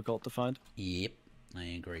fairly difficult to find. Yep, I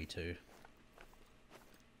agree too.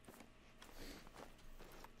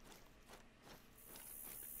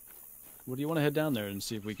 What do you want to head down there and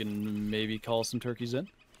see if we can maybe call some turkeys in?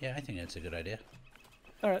 Yeah, I think that's a good idea.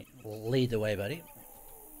 All right. Lead the way, buddy.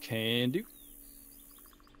 Can do.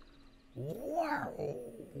 Wow.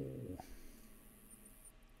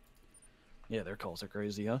 Yeah, their calls are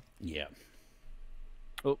crazy, huh? Yeah.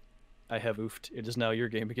 Oh, I have oofed. It is now your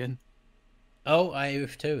game again. Oh, I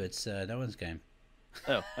oofed too. It's no one's game.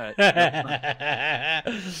 Oh, all right. That's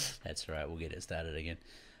right. We'll get it started again.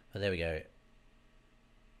 But there we go.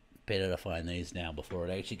 Better to find these now before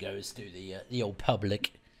it actually goes to the old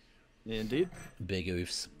public. Indeed. Big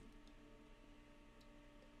oofs.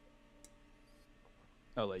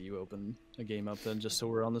 I'll let you open a game up then, just so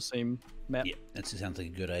we're on the same map. Yeah, that sounds like a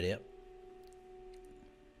good idea.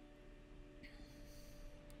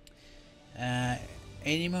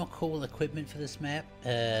 Any more cool equipment for this map?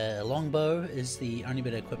 Longbow is the only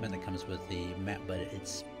bit of equipment that comes with the map, but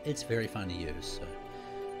it's very fun to use. So,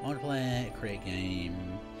 multiplayer, create game,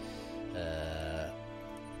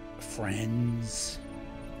 friends.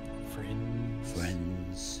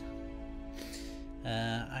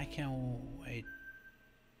 I can't wait.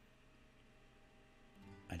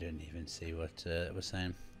 I didn't even see what it was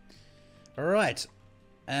saying. All right.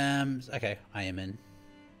 Okay, I am in.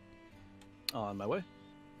 On my way.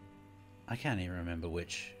 I can't even remember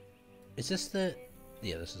which. Is this the?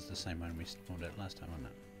 Yeah, this is the same one we spawned at last time, wasn't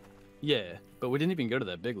it? Yeah, but we didn't even go to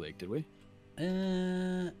that big lake, did we?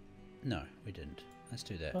 No, we didn't. Let's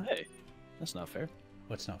do that. Oh, hey, that's not fair.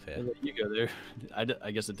 What's not fair? I let you go there.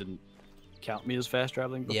 I guess it didn't count me as fast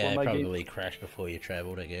traveling before Yeah, my probably game. crashed before you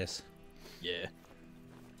travelled, I guess. Yeah.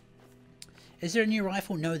 Is there a new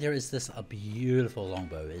rifle? No, there is this. A beautiful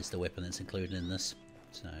longbow is the weapon that's included in this.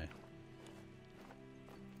 So.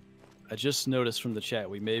 I just noticed from the chat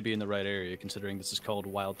we may be in the right area, considering this is called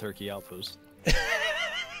Wild Turkey Outpost.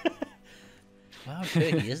 Wild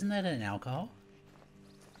turkey, isn't that an alcohol?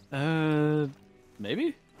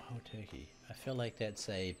 Maybe? Wild turkey. I feel like that's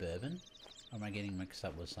a bourbon. Or am I getting mixed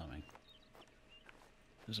up with something?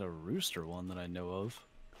 There's a rooster one that I know of.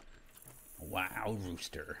 Wow,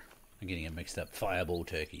 rooster. I'm getting it mixed up. Fireball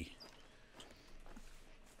turkey.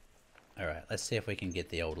 Alright, let's see if we can get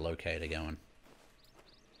the old locator going.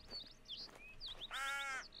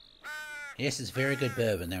 Yes, it's very good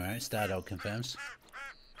bourbon. There, right? Stardog confirms.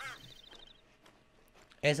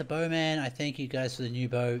 As a bowman, I thank you guys for the new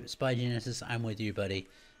bow. Spy Genesis, I'm with you, buddy.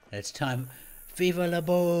 It's time. Viva la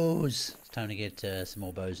bows! It's time to get some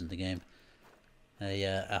more bows in the game. They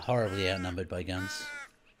are horribly outnumbered by guns.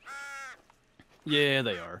 Yeah,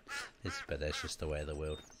 they are. But that's just the way of the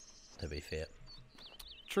world, to be fair.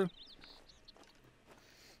 True.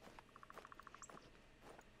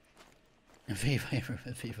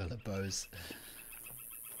 Viva la bows.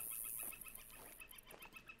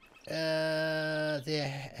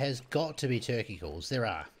 There has got to be turkey calls. There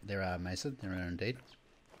are, Mason. There are indeed.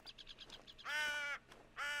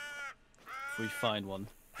 If we find one,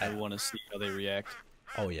 I want to see how they react.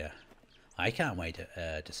 Oh yeah, I can't wait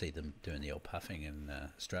to see them doing the old puffing and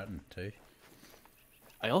strutting too.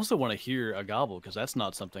 I also want to hear a gobble, because that's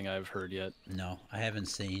not something I've heard yet. No, I haven't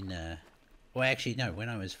seen. Well, actually, no. When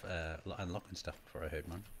I was unlocking stuff before, I heard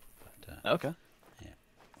one. But, Okay. yeah.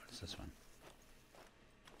 What is this one?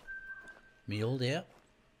 Mule deer.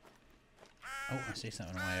 Oh, I see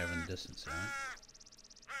something way over in the distance. Right?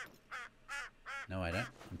 No, I don't.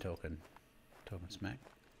 I'm talking smack.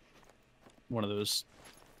 One of those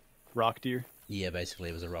rock deer. Yeah, basically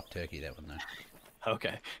it was a rock turkey, that one though.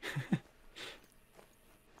 Okay.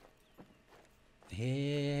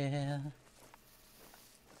 Yeah.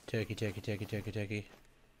 Turkey, turkey, turkey, turkey, turkey.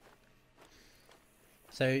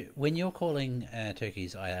 So, when you're calling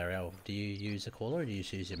turkeys IRL, do you use a caller or do you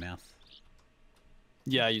just use your mouth?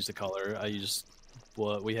 Yeah, I use the collar. I use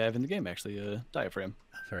what we have in the game, actually, a diaphragm.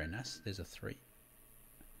 Oh, very nice. There's a 3.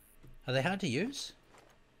 Are they hard to use?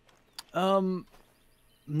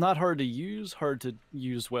 Not hard to use, hard to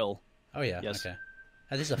use well. Oh yeah, Yes. okay.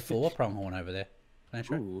 Oh, there's a 4 pronghorn over there.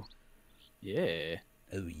 Ooh. Yeah.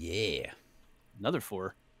 Oh yeah. Another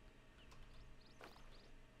 4.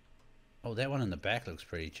 Oh, that one in the back looks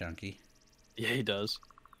pretty chunky. Yeah, he does.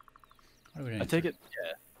 What are we doing? I take it,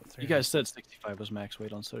 yeah. You 300? guys said 65 was max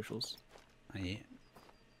weight on socials. Oh, yeah.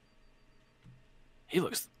 He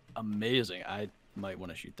looks amazing. I might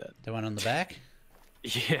want to shoot that. The one on the back?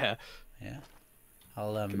 Yeah. Yeah.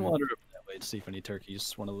 I'll Can wander over that way to see if any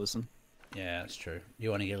turkeys want to listen. Yeah, that's true.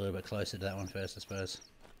 You want to get a little bit closer to that one first, I suppose.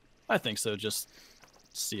 I think so. Just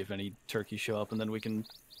see if any turkeys show up, and then we can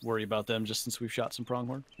worry about them. Just since we've shot some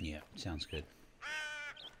pronghorn. Yeah, sounds good.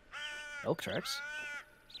 Elk tracks.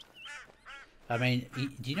 I mean,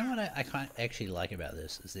 do you know what I can't actually like about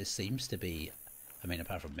this? Is there seems to be, I mean,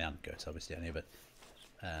 apart from mountain goats, obviously, down here, but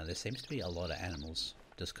there seems to be a lot of animals.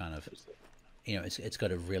 Just kind of, you know, it's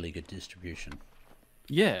got a really good distribution.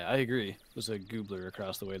 Yeah, I agree. There's a goobler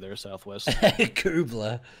across the way there, southwest.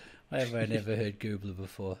 Goobler. Why have I never heard goobler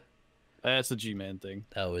before? That's the G-Man thing.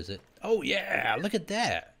 Oh, is it? Oh, yeah. Look at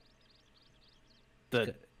that.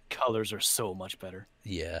 The colors are so much better.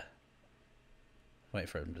 Yeah. Wait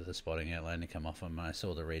for him to the spotting outline to come off him. I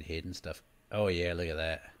saw the red head and stuff. Oh, yeah. Look at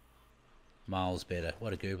that. Miles better.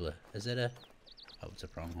 What a goobler. Is that a... Oh, it's a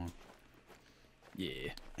pronghorn.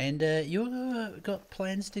 Yeah. And you got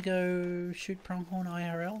plans to go shoot pronghorn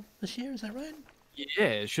IRL this year, is that right? Yeah,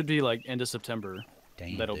 it should be like end of September.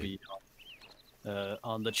 Damn, That'll dude. be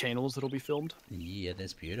on the channels that'll be filmed. Yeah,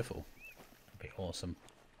 that's beautiful. That'd be awesome.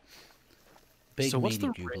 Big So what's meaty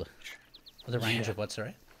the goobler. range? The range Yeah. of what,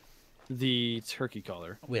 sorry? The turkey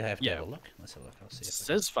collar. We'll have to Yeah. have a look. Let's have a look. I'll see It if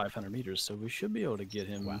says 500 meters, so we should be able to get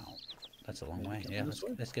him. Wow. That's a long way. come Yeah, this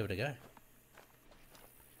way. let's give it a go.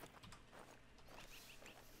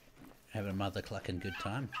 Having a mother clucking good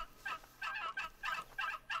time.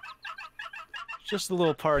 Just a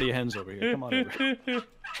little party of hens over here. Come on over.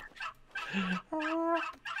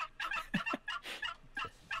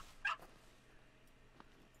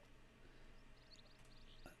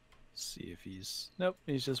 See if he's... Nope,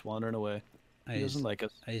 he's just wandering away. He doesn't like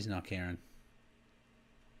us. He's not caring.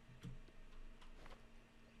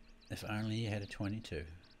 If only you had a 22.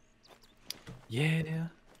 Yeah. That'd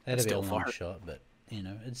be a still long far. shot, but, you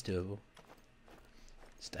know, it's doable.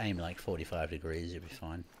 Just aim like 45 degrees, you'll be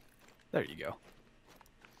fine. There you go.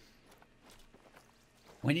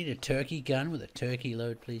 We need a turkey gun with a turkey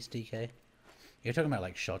load, please, DK. You're talking about,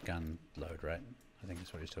 like, shotgun load, right? I think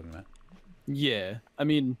that's what he's talking about. Yeah. I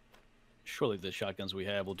mean, surely the shotguns we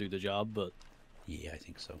have will do the job, but Yeah, I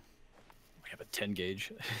think so. we have a 10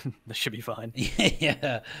 gauge. That should be fine.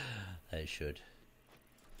 Yeah, they should.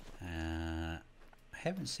 I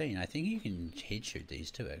haven't seen. I think you can head shoot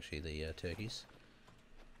these too, actually, the turkeys.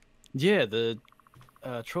 Yeah, the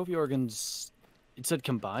trophy organs, it said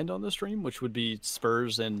combined on the stream, which would be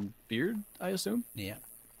spurs and beard, I assume. Yeah,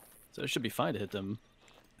 So it should be fine to hit them.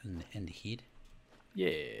 and the head.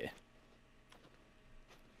 Yeah.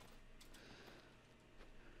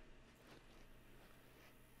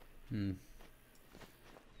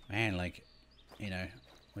 Man, like, you know,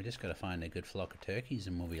 we just got to find a good flock of turkeys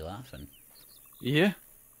and we'll be laughing. Yeah.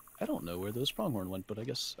 I don't know where those pronghorn went, but I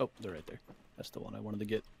guess... Oh, they're right there. That's the one I wanted to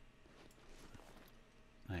get.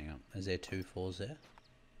 Hang on, is there 2 fours there?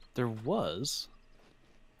 There was...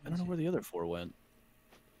 I don't know where the other 4 went.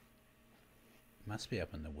 Must be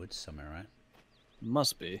up in the woods somewhere, right?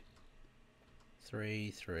 Must be.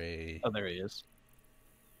 3, 3. Oh, there he is.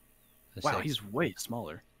 The Wow, 6. he's way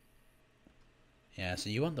smaller. Yeah, so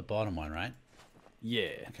you want the bottom one, right? Yeah.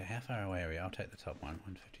 Okay, how far away are we? I'll take the top one.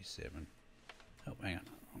 157. Oh, hang on.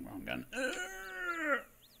 Wrong gun.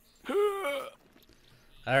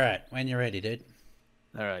 Alright, when you're ready, dude.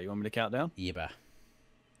 All right, you want me to count down? Yeba.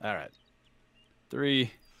 All right.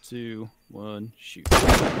 3, 2, 1, shoot.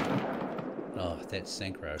 Oh, that's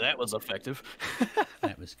synchro. That was effective.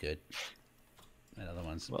 That was good. That other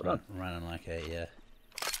one's Well done. running like a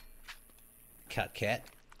cut cat.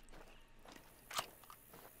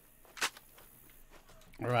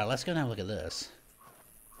 Alright, let's go and have a look at this.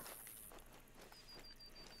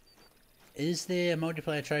 Is there a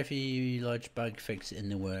multiplayer trophy lodge bug fix in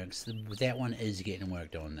the works? That one is getting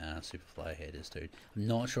worked on now, Superfly headers, dude. I'm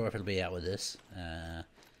not sure if it'll be out with this.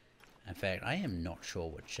 In fact, I am not sure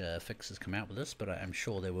which fixes come out with this, but I'm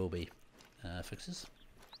sure there will be fixes.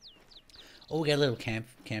 Oh, we got a little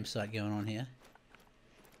campsite going on here.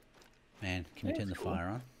 Man, can you turn the cool. fire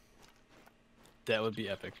on? That would be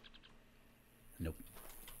epic. Nope.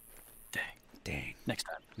 Dang. Dang. Next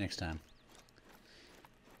time. Next time.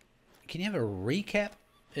 Can you have a recap?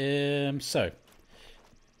 So.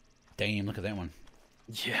 Damn, look at that one.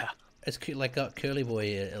 Yeah. It's like got curly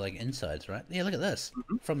boy like insides, right? Yeah, look at this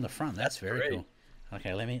from the front. That's very great. cool.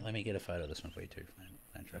 Okay, let me get a photo of this one for you too.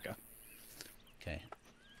 Okay. Okay.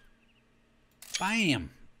 Bam.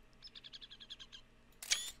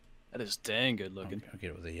 That is dang good looking. I'll get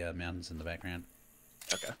it with the mountains in the background.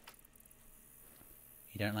 Okay.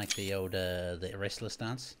 You don't like the old the restless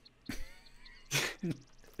dance?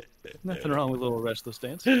 Nothing wrong with a little restless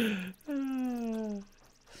dance.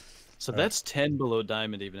 So that's 10 below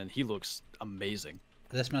diamond even, and he looks amazing.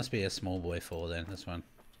 This must be a small boy 4 then. This one.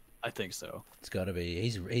 I think so. It's got to be.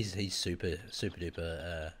 He's super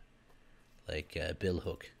duper like bill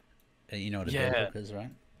hook. You know what a bill Yeah. hook is, right?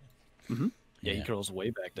 Mm-hmm. Yeah, he Yeah. curls way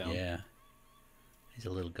back down. Yeah. He's a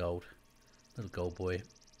little gold boy.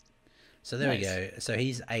 So there we Nice. go. So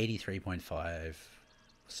he's 83.5.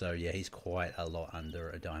 So yeah, he's quite a lot under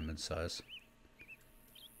a diamond size.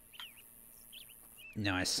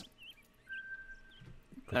 Nice.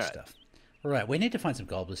 Good All right. stuff. Right, we need to find some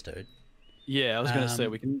gobblers, dude. Yeah, I was gonna say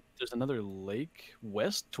Um, we can. There's another lake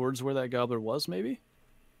west towards where that gobbler was, maybe.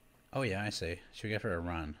 Oh yeah, I see. Should we go for a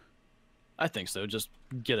run? I think so. Just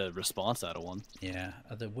get a response out of one. Yeah.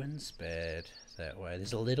 Are the winds bad that way?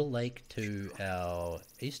 There's a little lake to our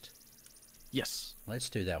east. Yes. Let's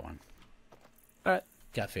do that one. All right.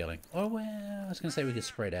 Gut feeling. Oh, well, I was going to say we could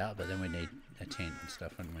spread out, but then we need a tent and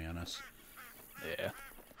stuff, wouldn't we, on us? Yeah.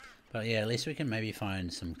 But yeah, at least we can maybe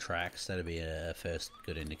find some tracks. That'd be a first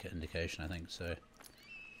good indication, I think. So,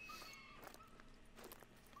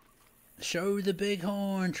 show the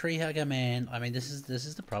bighorn, tree hugger man. I mean, this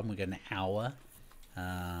is the problem. We get an hour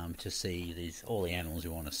to see all the animals we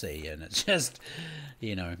want to see, and it's just,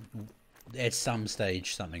 you know, at some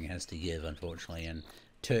stage something has to give, unfortunately. And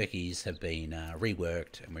turkeys have been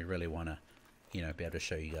reworked, and we really want to, you know, be able to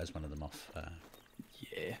show you guys one of them off.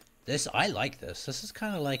 Yeah. I like this. This is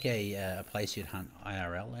kind of like a place you'd hunt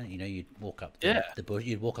IRL. And, you know, you'd walk up the bush,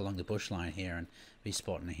 you'd walk along the bush line here and be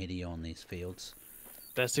spotting ahead of you on these fields.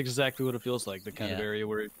 That's exactly what it feels like. The kind of area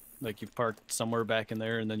where, like, you've parked somewhere back in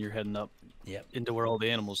there, and then you're heading up into where all the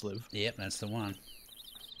animals live. Yep, that's the one.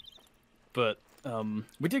 But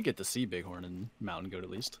we did get to see bighorn and mountain goat at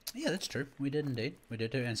least. Yeah, that's true. We did indeed. We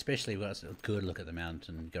did too, and especially we got a good look at the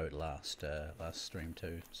mountain goat last stream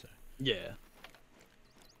too. So yeah.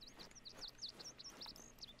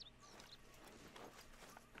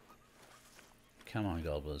 Come on,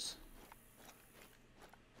 gobblers.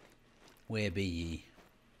 Where be ye?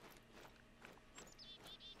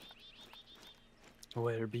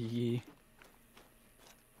 Where be ye?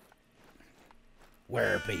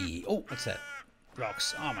 Where be ye? Oh, what's that?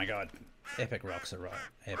 Rocks. Oh my god. Epic rocks are right.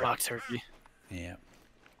 Epic. Rock turkey. Yeah.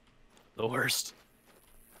 The worst.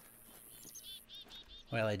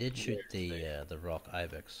 Well, I did shoot the rock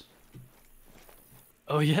ibex.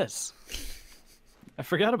 Oh yes. I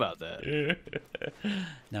forgot about that.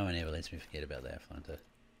 No one ever lets me forget about that, Flinter.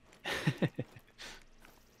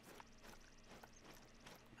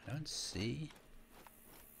 I don't see.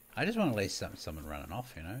 I just want to leave someone running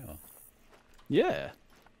off, you know. Or... Yeah.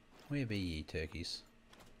 Where be ye, turkeys?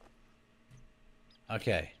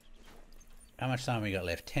 Okay. How much time we got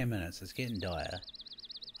left? 10 minutes. It's getting dire.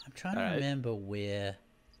 I'm trying to remember where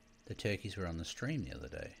the turkeys were on the stream the other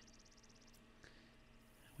day.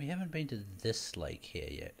 We haven't been to this lake here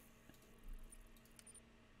yet.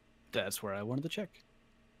 That's where I wanted to check.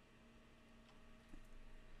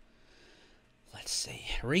 Let's see.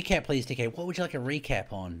 Recap, please, DK. What would you like a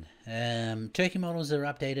recap on? Turkey models are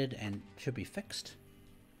updated and should be fixed.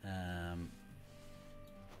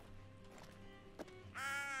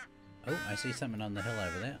 Oh, I see something on the hill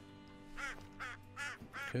over there.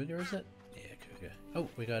 Cougar, is it? Yeah, cougar. Oh,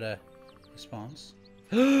 we got a response.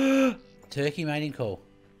 Turkey mating call.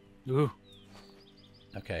 Ooh.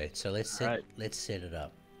 Okay, so let's set it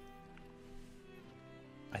up.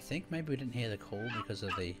 I think maybe we didn't hear the call because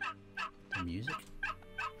of the music.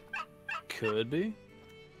 Could be.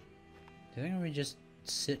 Do you think we just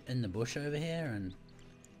sit in the bush over here and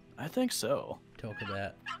I think so. talk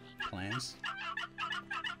about plans?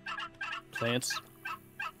 Plants.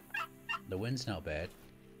 The wind's not bad.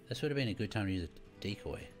 This would have been a good time to use a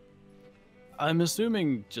decoy. I'm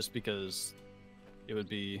assuming just because it would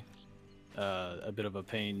be a bit of a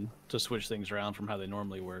pain to switch things around from how they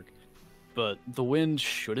normally work. But the wind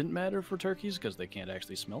shouldn't matter for turkeys because they can't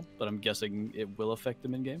actually smell. But I'm guessing it will affect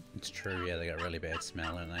them in game. It's true, yeah, they got really bad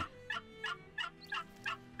smell, don't they?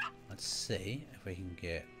 Let's see if we can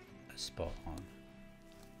get a spot on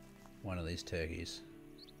one of these turkeys.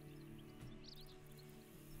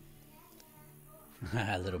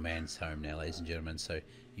 Little man's home now, ladies and gentlemen, so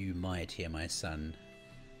you might hear my son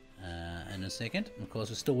in a second. Of course,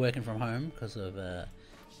 we're still working from home because of the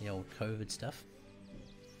old COVID stuff.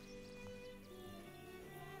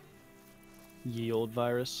 Ye old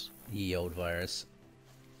virus. Ye old virus.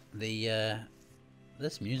 The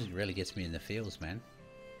this music really gets me in the feels, man.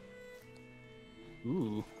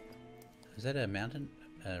 Ooh. Is that a mountain?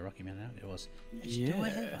 Rocky Mountain? It was.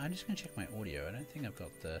 Yeah. I'm just gonna check my audio. I don't think I've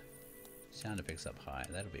got the sound effects up high.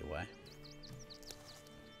 That'll be why.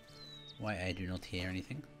 Why I do not hear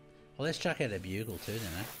anything. Well, let's check out a bugle too,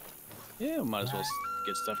 then, eh? Yeah, might as well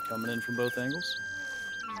get stuff coming in from both angles.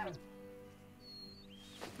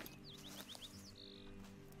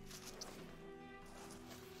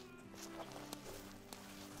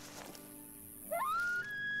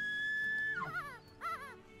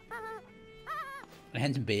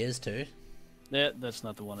 And beers too. Yeah, that's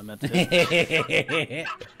not the one I meant to do.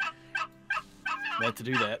 Meant to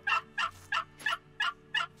do that.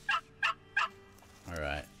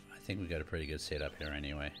 Alright, I think we got a pretty good setup here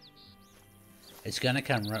anyway. It's gonna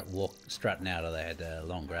come strutting out of that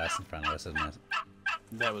long grass in front of us, isn't it?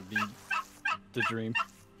 That would be the dream.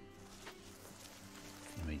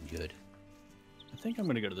 I mean, good. I think I'm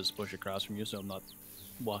gonna go to this bush across from you so I'm not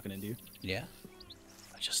walking into you. Yeah?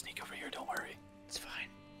 I just sneak over here, don't worry. It's fine.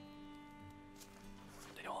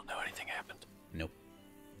 They don't know anything happened. Nope.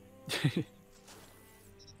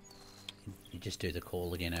 just do the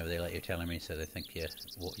call again over there like you're telling me so they think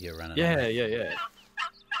you're running Yeah, away. yeah.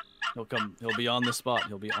 He'll be on the spot.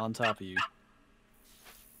 He'll be on top of you.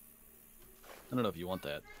 I don't know if you want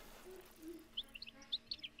that.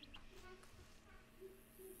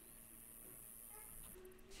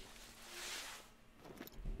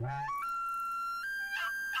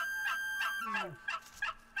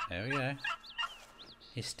 There we go.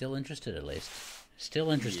 He's still interested at least.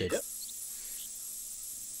 Still interested. Yep.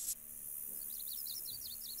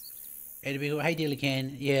 It'd be hey Dealy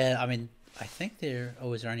Can. Yeah, I mean I think there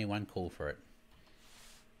was only one call for it.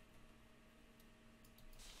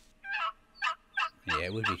 Yeah,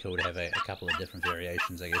 it would be cool to have a couple of different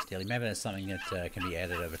variations, I guess, Dealy. Maybe that's something that can be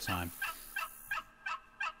added over time.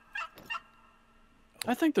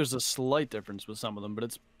 I think there's a slight difference with some of them, but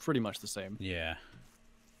it's pretty much the same. Yeah.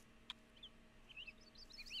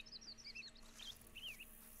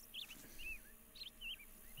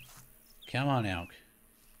 Come on, Elk.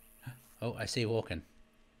 Oh, I see walking.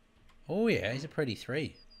 Oh yeah, he's a pretty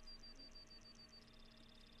 3.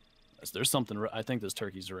 There's something. I think this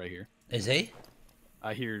turkey's right here. Is he?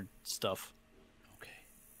 I hear stuff. Okay.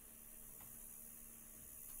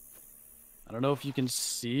 I don't know if you can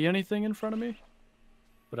see anything in front of me,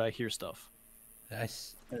 but I hear stuff.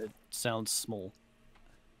 That's... It sounds small.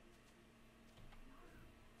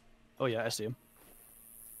 Oh yeah, I see him.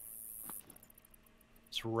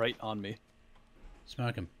 It's right on me.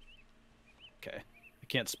 Smoke him. Okay. I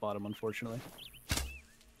can't spot him, unfortunately.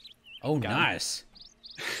 Oh, Got him. nice.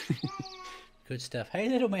 Good stuff. Hey,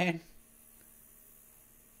 little man.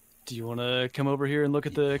 Do you want to come over here and look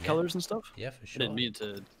at the colors and stuff? Yeah, for I sure. didn't mean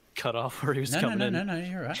to cut off where he was No, coming no, in. no,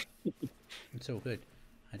 you're right. It's all good.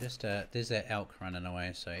 I just, there's that elk running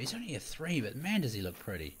away, so he's only a 3, but man, does he look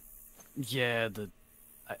pretty. Yeah,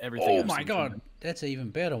 everything. Oh I've my seen from god, him. that's an even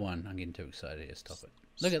better one. I'm getting too excited here, stop it.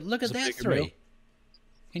 Look at Is it that bigger 3. male?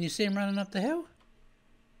 Can you see him running up the hill?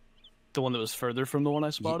 The one that was further from the one I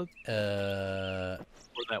spotted? Or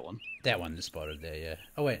that one? that one that's spotted there, yeah.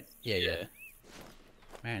 Oh wait, yeah.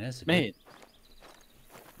 Man, that's a Man, good...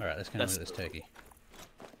 Alright, let's go and look at this turkey.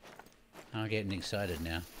 I'm getting excited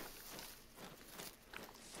now.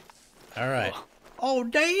 Alright. Oh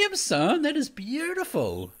damn, son, that is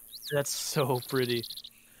beautiful. that's so pretty.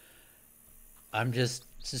 I'm just...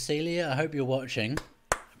 Cecilia, I hope you're watching.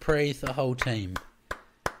 Praise the whole team.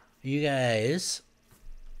 You guys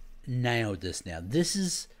nailed this now.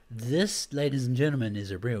 This, ladies and gentlemen,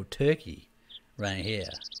 is a real turkey right here.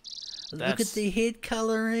 Look at the head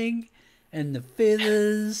coloring and the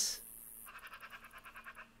feathers.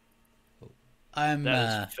 That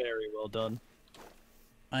is very well done.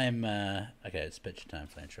 Okay, it's picture time,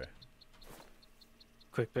 Flinter.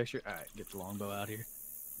 Quick picture. All right, get the longbow out here.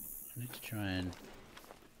 I need to try and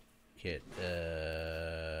get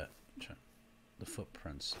the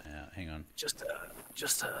footprints out. Hang on. Just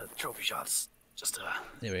trophy shots.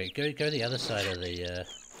 There we go. Go the other side of the.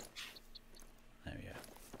 There we go.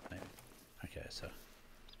 Maybe. Okay, so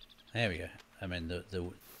there we go. I mean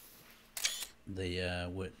the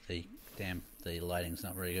lighting's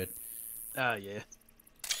not very good. Yeah.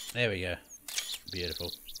 There we go.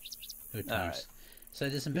 Beautiful. Good times. Alright. So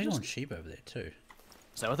there's some bighorn sheep over there too.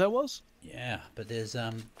 Is that what that was? Yeah, but there's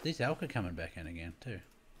these elk are coming back in again too.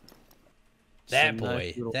 Some That boy,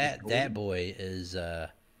 nice little that golden. boy is.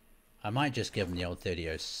 I might just give him the old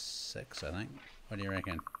 3006. I think. What do you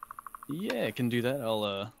reckon? Yeah, I can do that.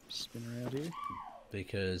 I'll spin around here.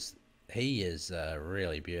 Because he is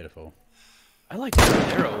really beautiful. I like the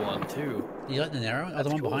narrow one too. You like the narrow? Oh, That's the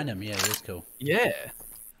one cool. behind him. Yeah, it is cool. Yeah,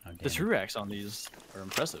 Oh, the damn. true racks on these are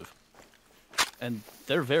impressive, and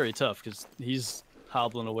they're very tough because he's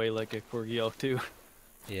hobbling away like a corgi elk too.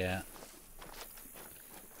 Yeah.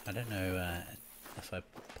 I don't know if I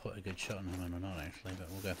put a good shot on him or not actually, but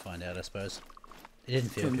we'll go find out I suppose. It didn't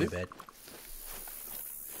feel Can too do. bad.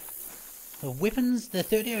 The weapons, the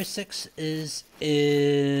 3006 is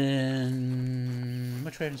in...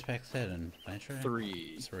 Which weapons pack is that in? Flinter?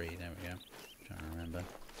 3. 3, there we go. Trying to remember.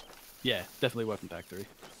 Yeah, definitely weapon pack 3.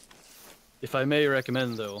 If I may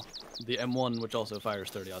recommend though, the M1, which also fires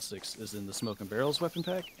 30-06, is in the smoke and barrels weapon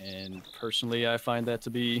pack, and personally I find that to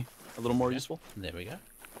be a little more useful. There we go.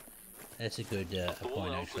 That's a good A bull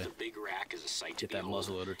point elk actually. with a big rack is a sight to Get that behold.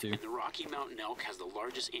 muzzleloader too. And the Rocky Mountain elk has the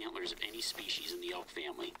largest antlers of any species in the elk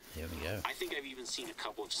family. There we go. I think I've even seen a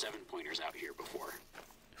couple of 7-pointers out here before.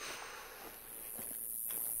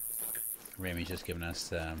 Remy's just given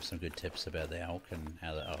us some good tips about the elk and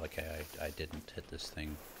how the... Oh, okay, I didn't hit this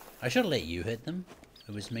thing. I should have let you hit them.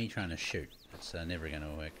 It was me trying to shoot. It's never going to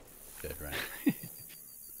work. Good, right?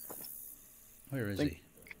 Where is he?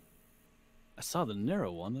 saw the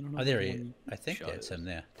narrow one. I don't know. Oh, if there the he one is. you I think shot that's is. him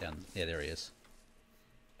there. Down. Yeah, there he is.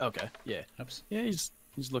 Okay, yeah. Oops. Yeah, he's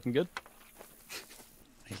looking good.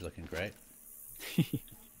 He's looking great.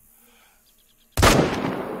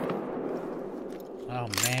 Oh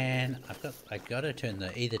man, I gotta turn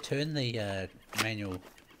the manual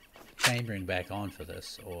chambering back on for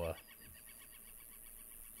this, or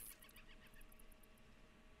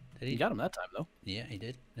did he? You got him that time though. Yeah, he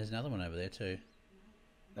did. There's another one over there too.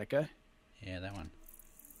 That guy. Yeah, that one.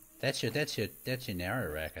 That's your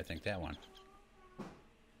narrow rack, I think, that one.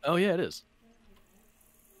 Oh yeah, it is.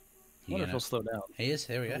 You Wonder if gonna- he'll slow down. He is.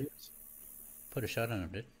 There we There go. he is. Put a shot on him,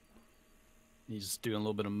 dude. He's doing a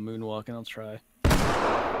little bit of moonwalking. I'll try.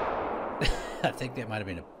 I think that might have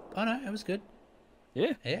been a. Oh no, it was good.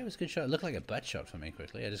 Yeah. Yeah, it was a good shot. It looked like a butt shot for me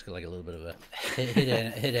quickly. I just got like a little bit of a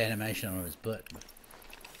hit animation on his butt.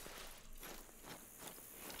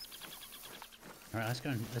 All right, let's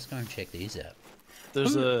go and check these out.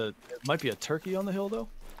 There's it might be a turkey on the hill though.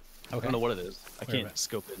 I Okay. don't know what it is. I Where can't about?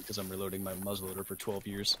 scope it because I'm reloading my muzzleloader for 12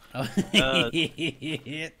 years. Oh.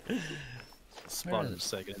 Spot in a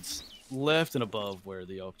second. It's left and above where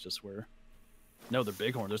the elk just were. No, they're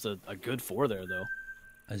bighorn. There's a good 4 there though.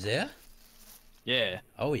 Is there? Yeah.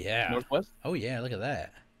 Oh yeah. Northwest. Oh yeah, look at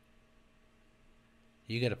that.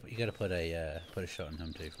 You gotta put a shot on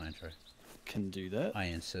him too, Flinter. Can do that. I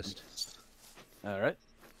insist. All right.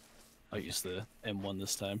 I'll use the M1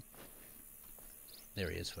 this time. There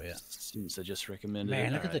he is for you. Since I just recommended Man,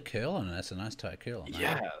 it. look at Alright. the curl on it. That's a nice tight curl on that.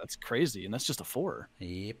 Yeah, that's crazy, and that's just a 4.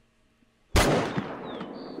 Yep.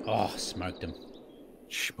 Oh, smoked him.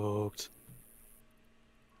 Smoked.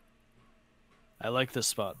 I like this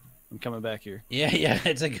spot. I'm coming back here. Yeah, yeah.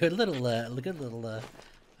 It's a good little,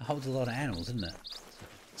 holds a lot of animals, isn't it?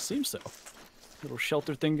 Seems so. Little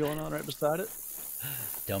shelter thing going on right beside it.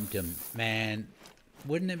 Dumped him. Man,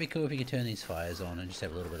 wouldn't it be cool if you could turn these fires on and just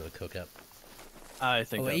have a little bit of a cook up? I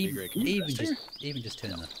think that'd be great. Can you rest here? even just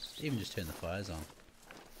turn the fires on.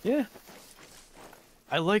 Yeah.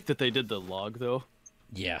 I like that they did the log though.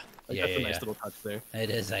 Yeah, Like, yeah, that's yeah, a nice yeah. little touch there. It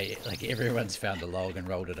is like everyone's found a log and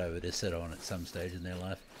rolled it over to sit on at some stage in their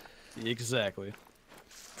life. Exactly.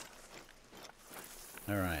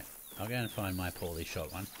 All right, I'll go and find my poorly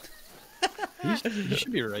shot one. You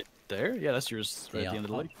should be right there. Yeah, that's yours right Yeah, at the end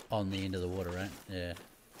of the lake. on the end of the water, right? Yeah.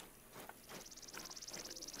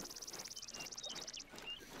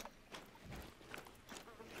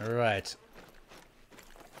 All right.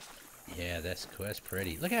 Yeah, that's cool. That's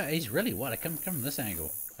pretty. Look how he's really wide. I come from this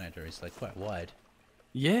angle, Planter. He's like quite wide.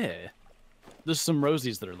 Yeah. There's some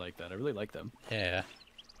rosies that are like that. I really like them. Yeah.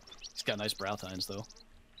 He's got nice brow tines though.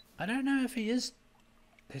 I don't know if he is.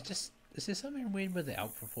 It's just. Is there something weird with the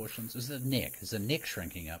out proportions? Is the neck? Is the neck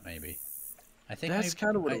shrinking up? Maybe. I think That's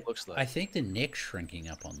kind of what it looks like. I think the neck's shrinking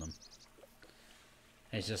up on them.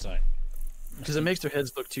 It's just like Because it makes their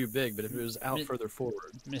heads look too big, but if it was out Mi- further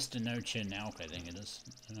forward. Mr. No Chin Elk, I think it is.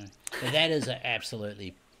 I don't know. But that is an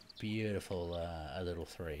absolutely beautiful a little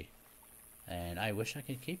 3, and I wish I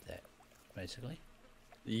could keep that. Basically.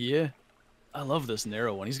 Yeah. I love this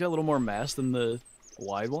narrow one. He's got a little more mass than the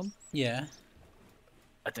wide one. Yeah.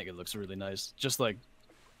 I think it looks really nice. Just like,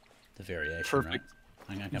 The variation. Perfect. Right?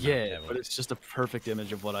 I'm gonna come back yeah, and have a but look. it's just a perfect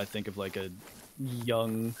image of what I think of like a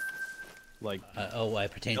young, like, a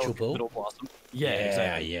potential elk bull. middle blossom. Yeah,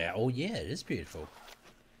 exactly. Yeah. Oh yeah, it is beautiful.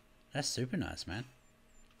 That's super nice, man.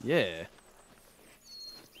 Yeah.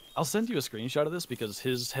 I'll send you a screenshot of this because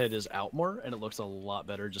his head is out more and it looks a lot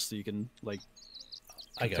better just so you can, like,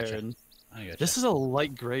 I compare. gotcha. And I gotcha. this is a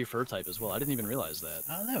light gray fur type as well. I didn't even realize that.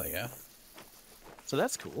 Oh, there we go. So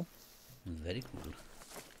that's cool. Very cool.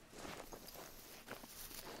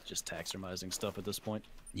 Just taxidermizing stuff at this point.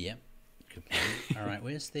 Yep. Good point. All right,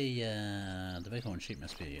 where's the bighorn sheep?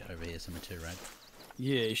 Must be over here somewhere too, right?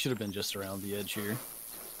 Yeah, he should have been just around the edge here.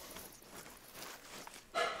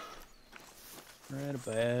 Right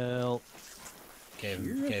about. Gave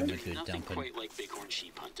him a good Nothing dumping. quite like bighorn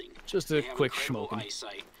sheep hunting. Just They a have quick incredible smoking.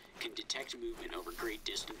 eyesight, can detect movement over great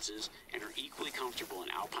distances, and are equally comfortable in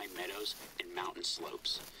alpine meadows and mountain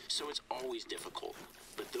slopes. So it's always difficult,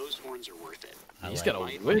 but those horns are worth it. I He's like got it. a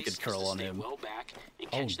My advice wicked is to curl on stay him. well back and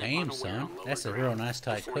Oh, catch them damn, unaware son. on lower That's a ground real nice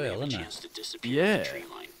tight before they curl, have a isn't it? chance to disappear from the Yeah.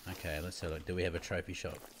 tree line. Okay, let's have a look. Do we have a trophy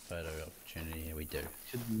shot photo opportunity? Yeah, we do.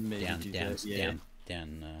 Could maybe Down, do down, that. Yeah.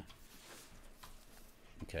 down.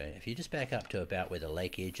 Okay, if you just back up to about where the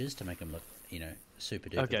lake edge is to make them look, super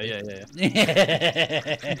duper. Okay, yeah, big.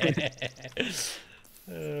 yeah.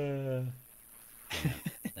 Yeah,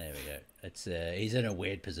 there we go. It's he's in a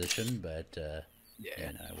weird position, but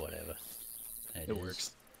Yeah. whatever. It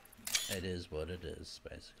works. It is what it is,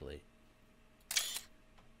 basically.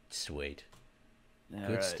 Sweet. All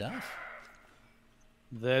Good right. stuff.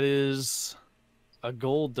 That is a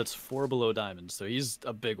gold that's 4 below diamond, so he's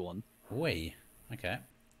a big one. Wee. Okay.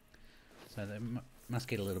 So they must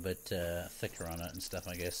get a little bit thicker on it and stuff,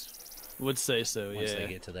 I guess, Would say so, once yeah. they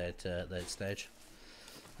get to that stage.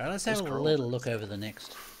 All right, let's have Those a curl little ones. look over the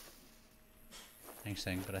next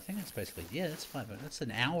thing. But I think it's basically, yeah, that's 5. That's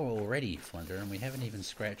an hour already, Flinter, and we haven't even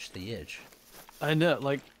scratched the edge. I know,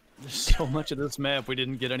 like, there's so much of this map we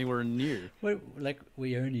didn't get anywhere near.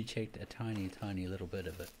 We only checked a tiny, tiny little bit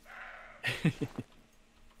of it.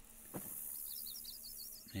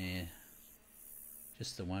 Yeah.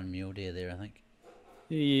 Just the one mule deer there, I think.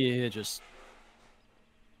 Yeah, just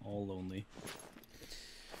all lonely.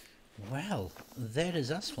 Well, that is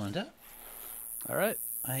us, Flinter. All right.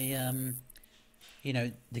 You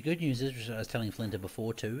know, the good news is, which I was telling Flinter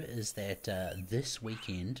before too, is that this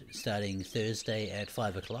weekend, starting Thursday at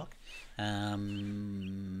 5 o'clock,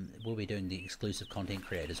 we'll be doing the exclusive content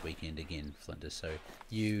creators weekend again, Flinter. So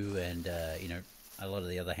you and, you know, a lot of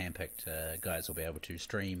the other handpicked guys will be able to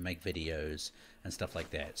stream, make videos, and stuff like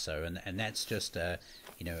that. So, and that's just,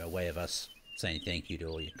 you know, a way of us saying thank you to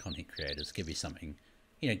all your content creators. Give you something,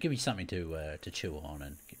 you know, give you something to chew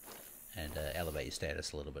on and elevate your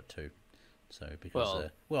status a little bit too. So because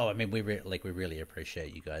well, I mean, we really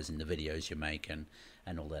appreciate you guys in the videos you make and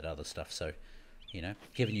all that other stuff. So, you know,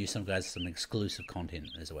 giving you some exclusive content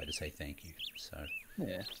is a way to say thank you. So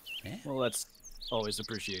Yeah. yeah. Well, that's always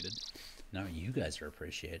appreciated. No, you guys are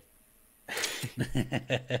appreciated.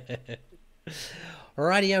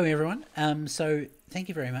 Alrightio, everyone. So thank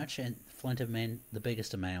you very much, and Flinter, man, the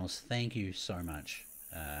biggest of males. Thank you so much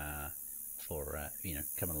for you know,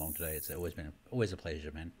 coming along today. It's always a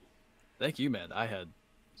pleasure, man. Thank you, man. I had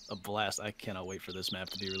a blast. I cannot wait for this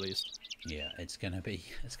map to be released. Yeah, it's gonna be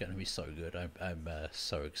so good. I'm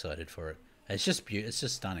so excited for it. It's just beautiful. It's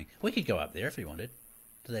just stunning. We could go up there if we wanted,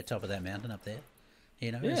 to the top of that mountain up there.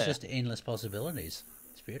 You know, Yeah. It's just endless possibilities.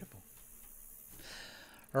 It's beautiful.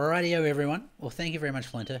 Alrightio, everyone. Well, thank you very much,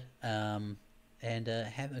 Flinter. And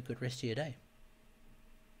have a good rest of your day.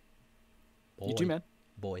 You too, man.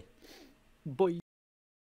 Boy. Boy.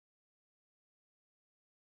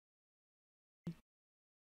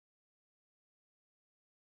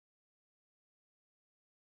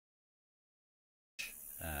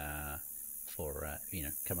 For you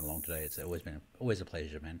know, coming along today. It's always a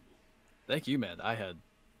pleasure, man. Thank you, man. I had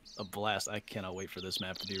a blast. I cannot wait for this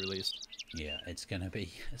map to be released. Yeah, it's gonna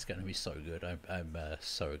be so good. I'm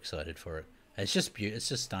so excited for it. It's just beautiful. It's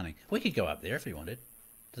just stunning. We could go up there if we wanted,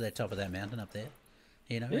 to the top of that mountain up there.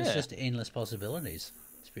 You know, It's Yeah. just endless possibilities.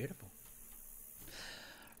 It's beautiful.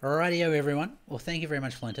 Alrightio, everyone. Well, thank you very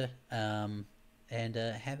much, Flinter. And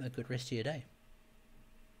have a good rest of your day.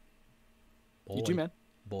 You too, man.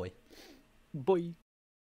 Boy. Boy.